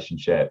 effective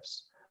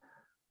relationships,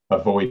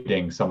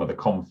 avoiding some of the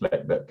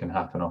conflict that can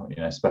happen, you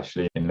know,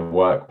 especially in the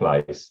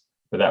workplace.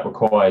 But that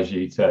requires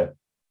you to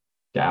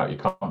get out your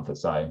comfort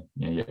zone.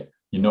 You know,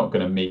 you're not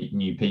going to meet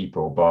new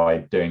people by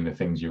doing the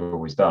things you've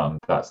always done.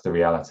 That's the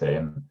reality.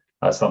 And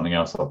that's something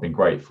else I've been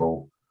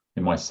grateful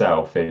in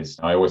myself is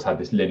I always had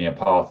this linear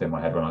path in my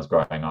head when I was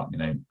growing up. You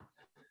know,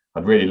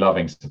 I'd really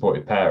loving,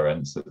 supportive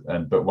parents,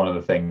 but one of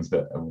the things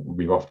that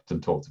we've often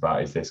talked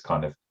about is this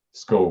kind of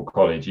school,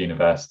 college,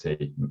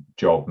 university,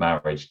 job,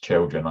 marriage,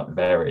 children, like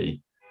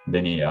very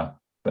linear.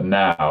 But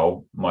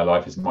now my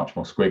life is much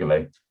more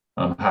squiggly.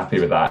 I'm happy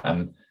with that.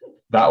 And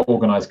that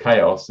organized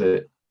chaos,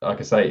 like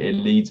I say, it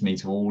leads me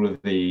to all of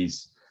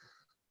these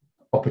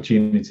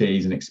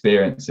opportunities and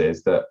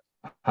experiences that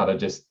had I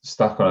just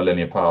stuck on a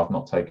linear path,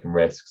 not taken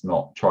risks,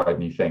 not tried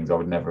new things, I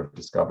would never have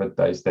discovered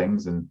those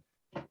things. And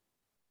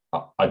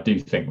I do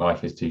think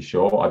life is too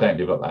short. I don't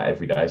live like that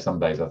every day. Some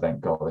days I think,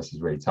 God, this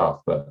is really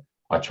tough. But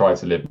I try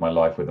to live my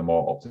life with a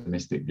more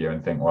optimistic view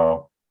and think,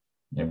 well,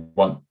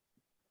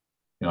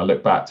 I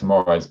look back,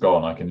 tomorrow is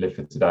gone. I can live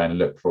for today and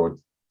look forward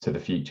to the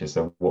future.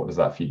 So what does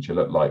that future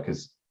look like?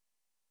 Because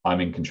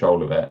I'm in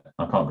control of it.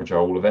 I can't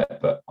control all of it,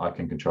 but I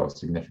can control a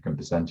significant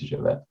percentage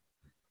of it.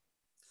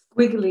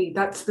 Squiggly,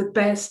 that's the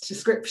best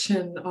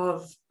description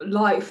of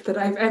life that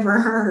I've ever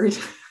heard.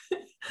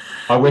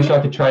 I wish I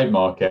could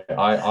trademark it.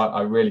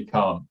 I really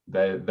can't.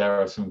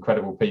 There are some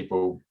incredible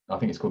people. I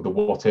think it's called the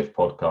What If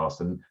podcast,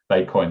 and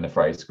they coined the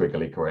phrase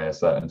squiggly career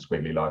and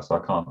squiggly life. So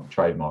I can't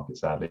trademark it,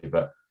 sadly,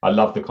 but I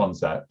love the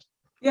concept.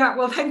 Yeah,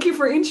 well, thank you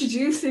for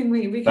introducing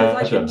me,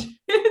 because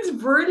it's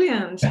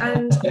brilliant.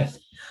 And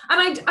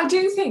And I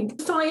do think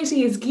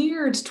society is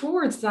geared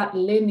towards that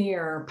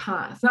linear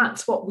path.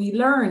 That's what we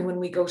learn when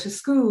we go to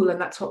school, and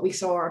that's what we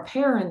saw our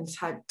parents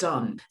had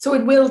done. So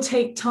it will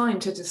take time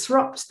to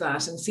disrupt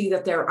that and see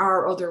that there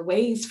are other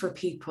ways for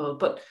people.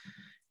 But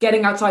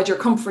getting outside your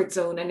comfort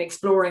zone and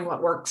exploring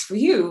what works for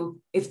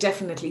you is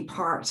definitely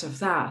part of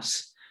that.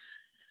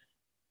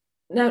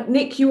 Now,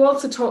 Nick, you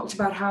also talked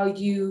about how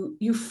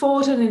you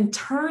fought an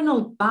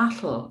internal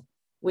battle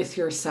with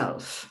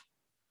yourself.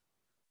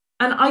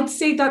 And I'd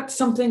say that's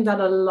something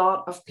that a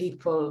lot of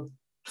people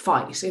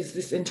fight, is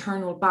this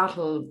internal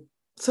battle.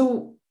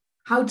 So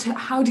how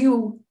do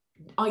you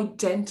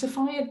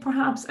identify it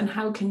perhaps, and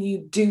how can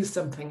you do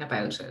something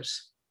about it?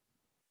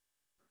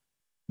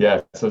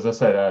 Yeah, so as I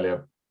said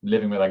earlier,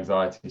 living with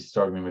anxiety,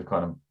 struggling with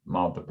kind of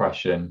mild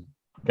depression,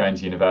 going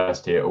to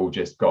university, it all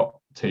just got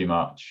too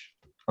much.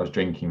 I was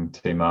drinking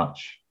too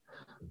much.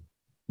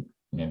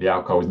 The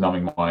alcohol was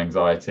numbing my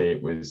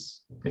anxiety.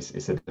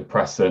 It's a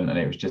depressant, and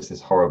it was just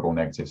this horrible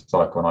negative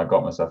cycle. And I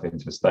got myself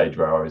into a stage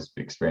where I was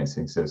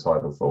experiencing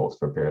suicidal thoughts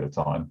for a period of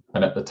time.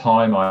 And at the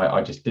time,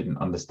 I just didn't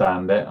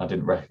understand it. I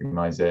didn't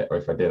recognize it, or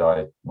if I did,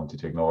 I wanted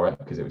to ignore it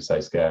because it was so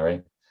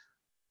scary.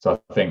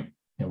 So I think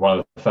one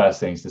of the first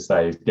things to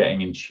say is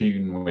getting in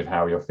tune with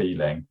how you're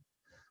feeling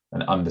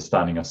and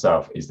understanding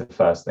yourself is the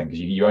first thing,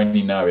 because you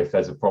only know if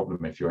there's a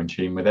problem if you're in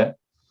tune with it.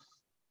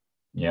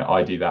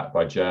 I do that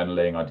by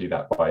journaling. I do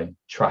that by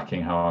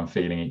tracking how I'm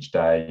feeling each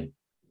day.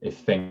 If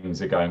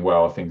things are going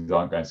well, things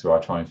aren't going so well,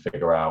 I try and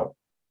figure out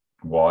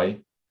why.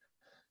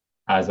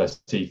 As I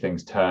see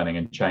things turning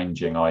and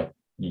changing, I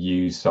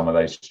use some of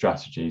those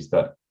strategies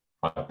that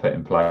I put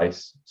in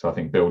place. So I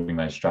think building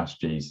those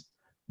strategies,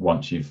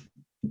 once you've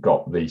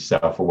got the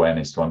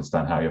self-awareness to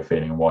understand how you're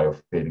feeling and why you're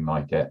feeling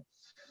like it,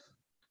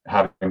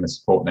 having the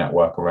support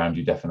network around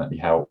you definitely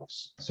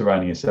helps.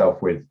 Surrounding yourself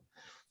with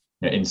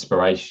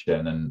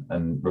inspiration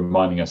and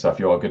reminding yourself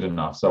you are good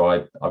enough. So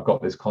I've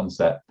got this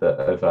concept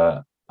of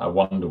a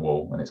wonder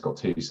wall, and it's got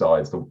two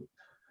sides. The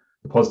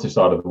positive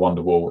side of the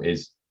wonder wall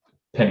is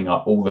pinning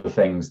up all the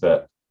things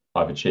that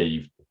I've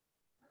achieved,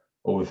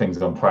 all the things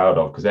that I'm proud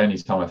of, because any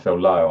time I feel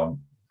low,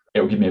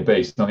 it will give me a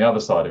boost. And on the other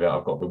side of it,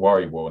 I've got the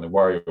worry wall, and the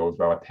worry wall is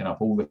where I pin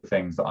up all the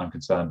things that I'm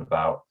concerned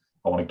about.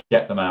 I want to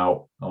get them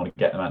out. I want to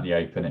get them out in the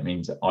open. It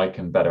means that I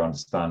can better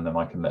understand them.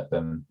 I can let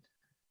them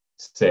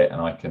sit and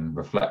I can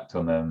reflect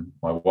on them.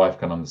 My wife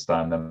can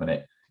understand them, and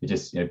it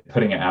just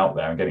putting it out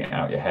there and getting it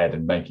out your head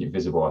and making it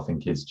visible, I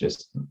think is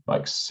just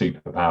like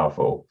super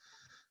powerful.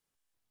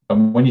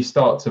 And when you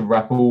start to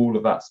wrap all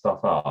of that stuff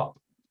up,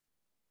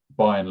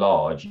 by and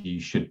large, you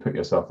should put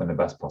yourself in the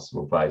best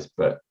possible place.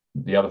 But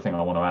the other thing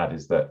I want to add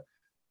is that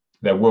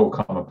there will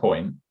come a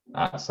point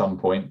at some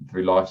point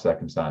through life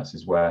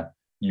circumstances where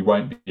you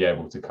won't be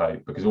able to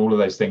cope, because all of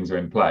those things are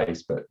in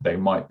place, but they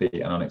might be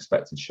an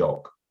unexpected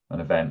shock, an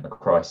event, a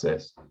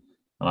crisis.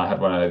 And I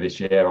had one earlier this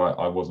year.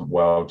 I wasn't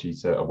well due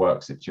to a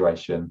work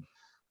situation,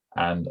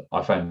 and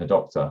I phoned the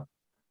doctor.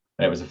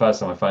 And it was the first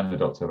time I phoned the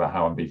doctor about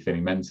how I'm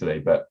feeling mentally,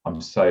 but I'm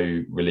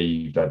so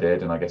relieved I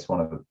did. And I guess one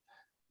of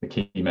the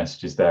key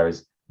messages there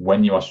is,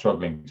 when you are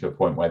struggling to a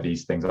point where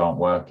these things aren't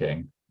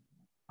working,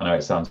 I know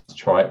it sounds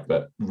trite,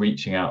 but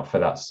reaching out for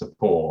that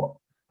support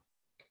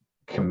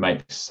can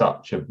make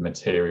such a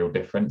material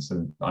difference.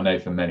 And I know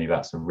for many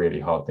that's a really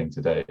hard thing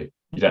to do.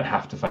 You don't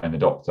have to phone the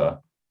doctor.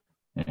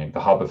 The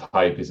Hub of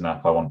Hope is an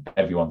app I want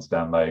everyone to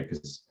download,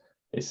 because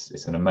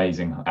it's an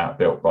amazing app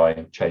built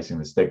by Chasing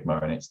the Stigma,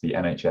 and it's the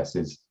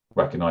NHS's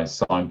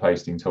recognised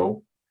signposting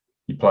tool.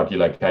 You plug your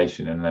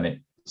location and then it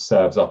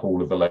serves up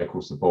all of the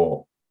local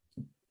support,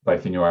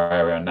 both in your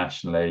area and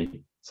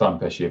nationally.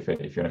 Signpost you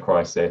if you're in a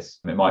crisis.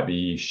 And it might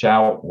be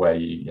Shout, where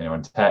you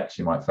on text,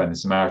 you might phone the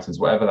Samaritans,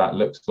 whatever that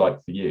looks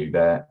like for you.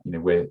 There,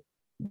 we're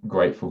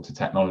grateful to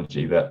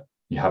technology that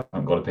you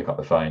haven't got to pick up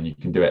the phone. You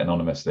can do it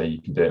anonymously.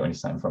 You can do it when you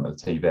stand in front of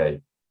the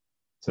TV.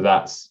 So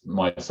that's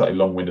my slightly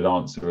long-winded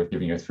answer of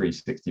giving you a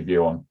 360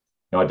 view on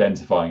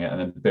identifying it and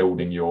then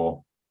building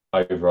your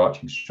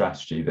overarching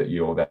strategy that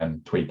you'll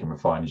then tweak and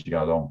refine as you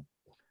go along.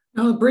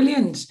 Oh,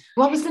 brilliant.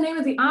 What was the name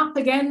of the app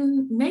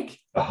again, Nick?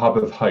 The Hub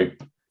of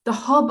Hope. The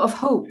Hub of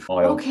Hope.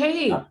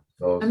 Okay.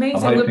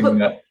 Amazing. I'm hoping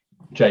that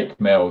Jake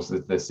Mills,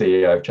 the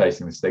CEO of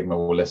Chasing the Stigma,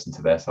 will listen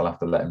to this. I'll have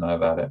to let him know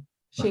about it.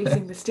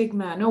 Chasing the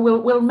Stigma. No,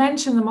 we'll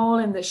mention them all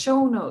in the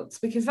show notes,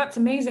 because that's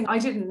amazing. I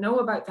didn't know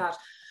about that.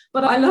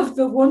 But I love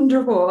the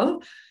wonder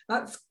wall.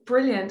 That's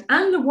brilliant.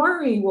 And the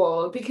worry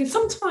wall, because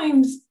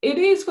sometimes it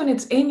is, when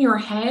it's in your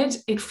head,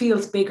 it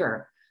feels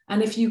bigger.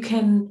 And if you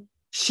can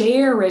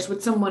share it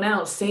with someone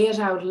else, say it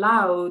out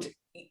loud,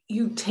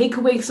 you take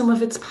away some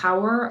of its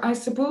power, I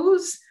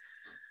suppose.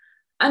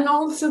 And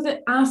also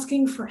that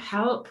asking for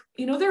help,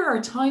 there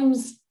are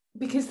times,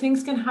 because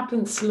things can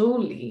happen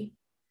slowly,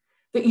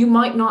 that you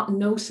might not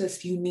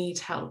notice you need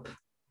help.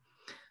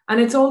 And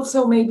it's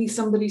also maybe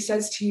somebody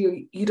says to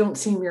you, you don't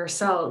seem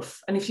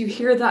yourself. And if you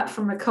hear that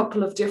from a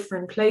couple of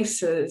different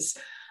places,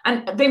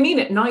 and they mean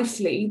it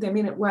nicely, they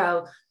mean it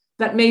well,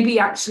 that maybe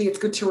actually it's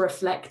good to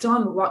reflect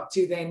on, what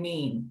do they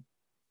mean?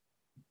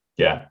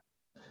 Yeah,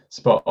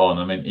 spot on.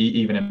 I mean,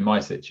 even in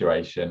my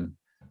situation,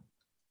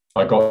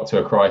 I got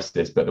to a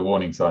crisis, but the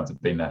warning signs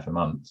have been there for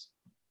months.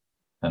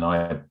 And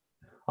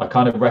I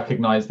kind of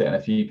recognized it, and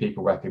a few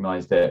people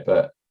recognized it,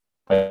 but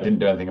I didn't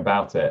do anything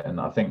about it. And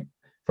I think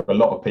for a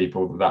lot of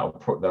people they'll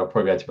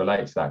probably be able to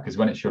relate to that, because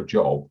when it's your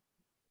job,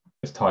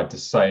 it's tied to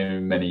so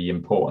many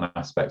important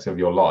aspects of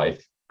your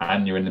life,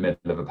 and you're in the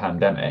middle of a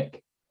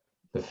pandemic.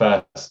 The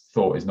first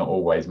thought is not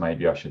always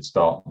maybe I should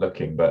start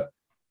looking, but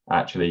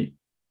actually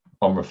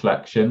on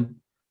reflection,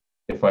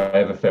 if I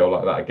ever feel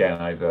like that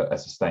again over a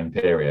sustained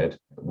period,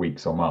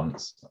 weeks or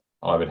months,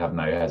 I would have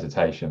no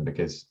hesitation,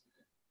 because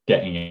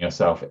getting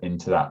yourself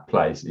into that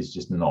place is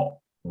just not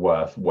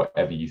worth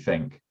whatever you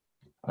think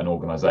an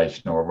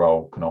organization or a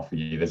role can offer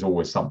you. There's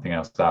always something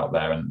else out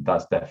there, and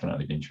that's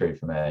definitely been true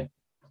for me.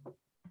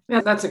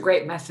 Yeah, that's a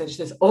great message.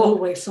 There's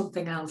always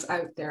something else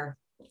out there.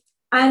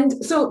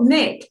 And so,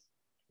 Nick,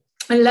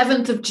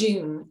 11th of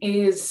June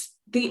is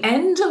the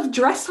end of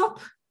Dress Up.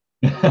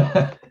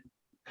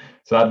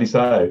 Sadly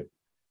so.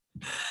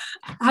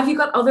 Have you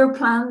got other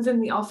plans in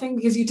the offing?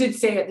 Because you did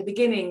say at the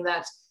beginning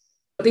that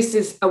this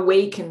is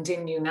awakened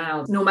in you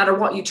now. No matter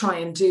what you try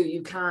and do,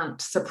 you can't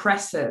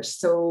suppress it.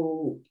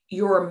 So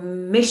your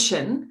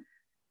mission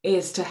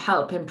is to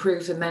help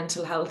improve the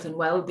mental health and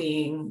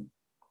well-being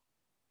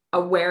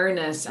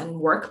awareness and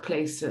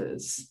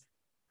workplaces.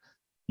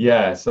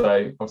 Yeah,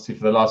 so obviously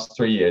for the last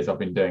 3 years, I've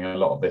been doing a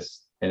lot of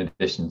this in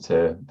addition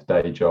to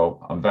the day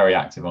job. I'm very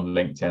active on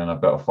LinkedIn, and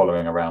I've got a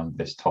following around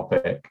this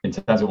topic. In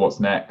terms of what's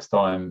next,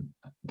 I'm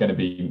going to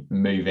be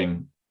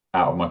moving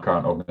out of my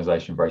current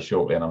organisation very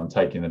shortly, and I'm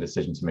taking the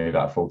decision to move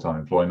out of full-time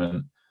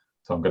employment.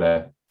 So I'm going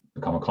to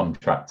become a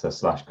contractor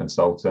 /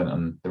 consultant,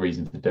 and the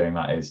reason for doing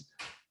that is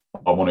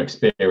I want to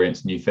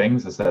experience new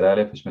things. As I said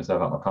earlier, push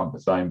myself out of my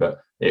comfort zone, but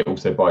it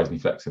also buys me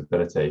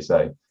flexibility.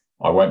 So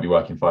I won't be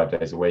working 5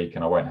 days a week,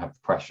 and I won't have the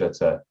pressure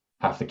to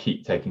have to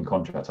keep taking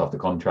contract after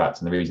contract.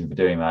 And the reason for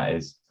doing that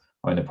is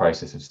I'm in the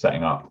process of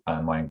setting up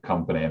my own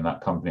company, and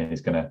that company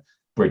is going to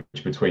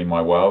bridge between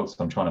my worlds.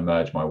 So I'm trying to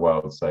merge my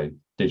worlds. So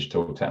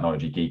digital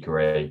technology,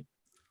 geekery,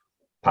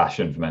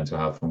 passion for mental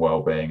health and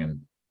well-being.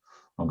 And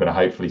I'm going to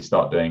hopefully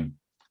start doing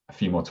a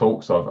few more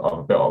talks. I've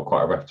built up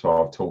quite a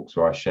repertoire of talks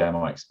where I share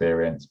my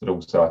experience, but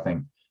also I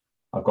think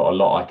I've got a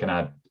lot I can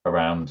add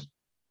around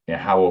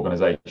how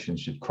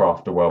organizations should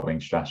craft a well-being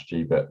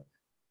strategy, but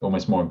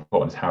almost more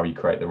important is how you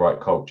create the right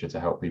culture to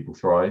help people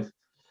thrive.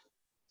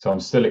 So I'm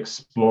still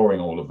exploring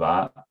all of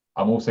that.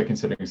 I'm also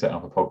considering setting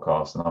up a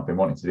podcast, and I've been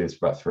wanting to do this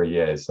for about 3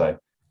 years. So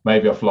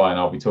maybe offline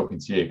I'll be talking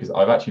to you, because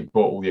I've actually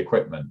bought all the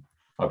equipment.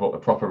 I bought the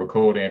proper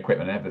recording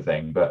equipment and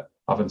everything, but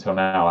up until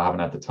now I haven't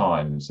had the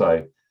time.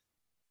 So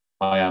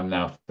I am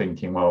now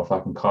thinking, well, if I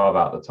can carve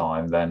out the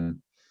time,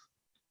 then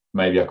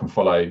maybe I can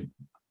follow,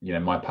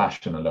 my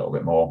passion a little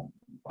bit more.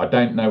 I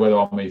don't know whether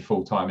I'll move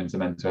full-time into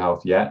mental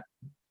health yet.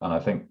 And I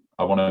think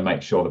I want to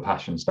make sure the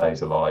passion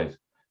stays alive.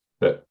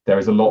 But there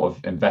is a lot of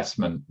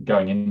investment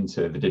going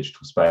into the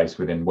digital space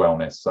within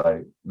wellness.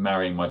 So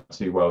marrying my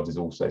two worlds is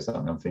also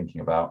something I'm thinking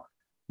about.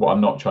 What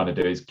I'm not trying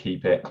to do is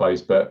keep it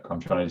closed book.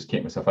 I'm trying to just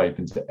keep myself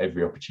open to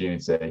every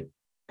opportunity,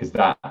 because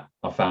that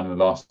I found in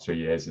the last 3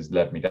 years has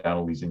led me down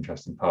all these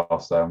interesting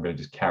paths. So I'm going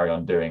to just carry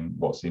on doing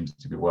what seems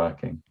to be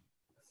working.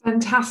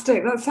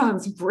 Fantastic. That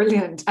sounds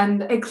brilliant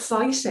and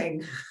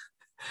exciting.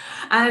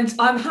 And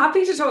I'm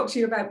happy to talk to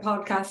you about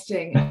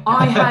podcasting.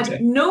 I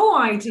had no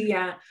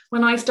idea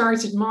when I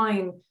started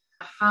mine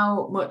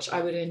how much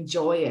I would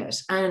enjoy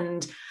it.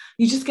 And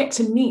you just get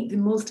to meet the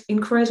most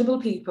incredible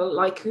people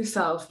like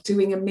yourself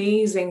doing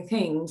amazing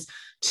things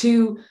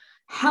to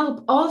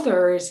help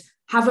others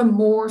have a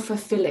more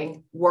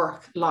fulfilling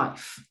work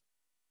life.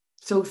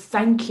 So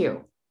thank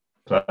you.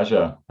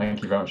 Pleasure.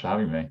 Thank you very much for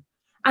having me.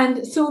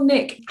 And so,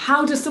 Nick,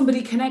 how does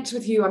somebody connect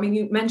with you? I mean,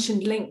 you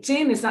mentioned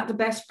LinkedIn. Is that the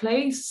best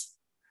place?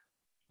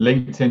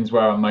 LinkedIn's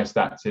where I'm most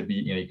active.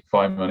 You can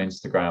find me on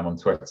Instagram, on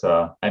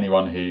Twitter.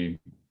 Anyone who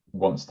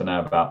wants to know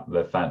about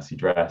the fancy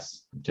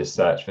dress, just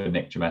search for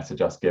Nick Gimetta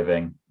Just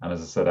Giving. And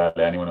as I said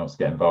earlier, anyone wants to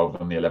get involved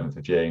on the 11th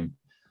of June,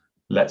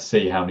 let's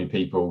see how many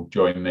people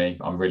join me.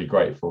 I'm really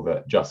grateful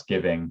that Just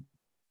Giving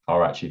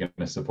are actually going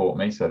to support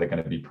me. So they're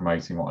going to be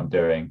promoting what I'm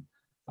doing.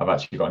 I've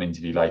actually got an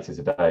interview later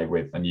today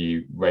with a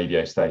new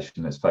radio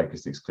station that's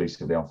focused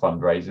exclusively on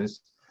fundraisers.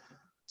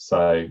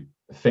 So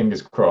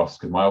fingers crossed,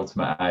 because my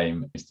ultimate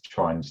aim is to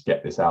try and just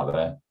get this out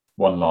there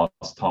one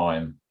last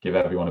time, give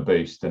everyone a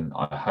boost, and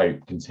I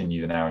hope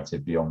continue the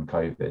narrative beyond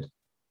COVID.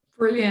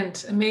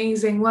 Brilliant.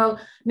 Amazing. Well,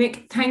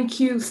 Nick, thank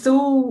you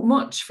so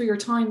much for your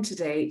time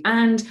today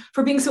and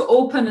for being so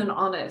open and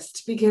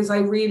honest, because I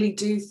really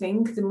do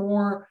think the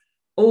more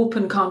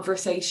open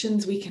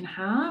conversations we can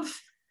have,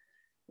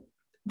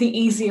 the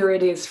easier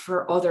it is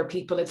for other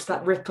people. It's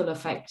that ripple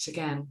effect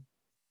again.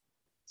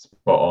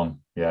 Spot on.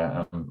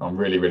 Yeah, I'm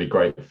really, really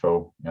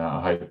grateful.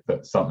 I hope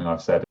that something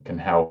I've said can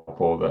help,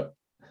 or that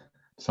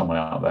someone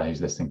out there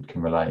who's listening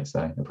can relate.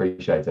 So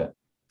appreciate it.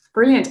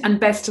 Brilliant. And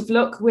best of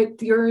luck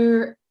with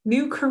your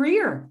new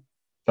career.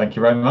 Thank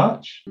you very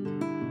much.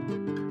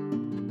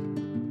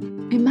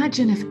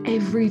 Imagine if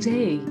every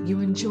day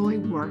you enjoy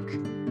work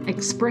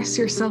Express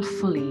yourself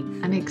fully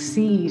and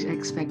exceed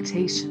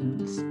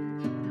expectations.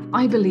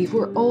 I believe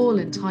we're all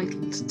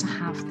entitled to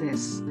have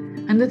this,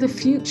 and that the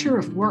future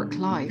of work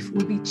life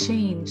will be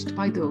changed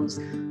by those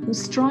who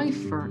strive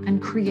for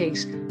and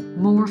create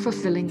more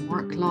fulfilling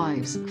work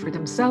lives for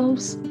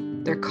themselves,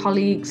 their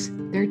colleagues,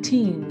 their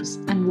teams,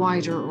 and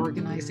wider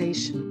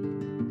organisation.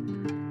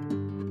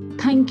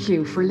 Thank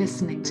you for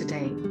listening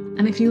today,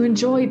 and if you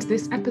enjoyed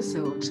this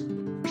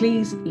episode,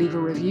 please leave a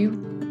review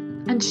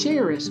and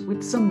share it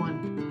with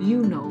someone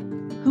you know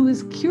who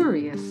is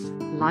curious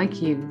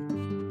like you.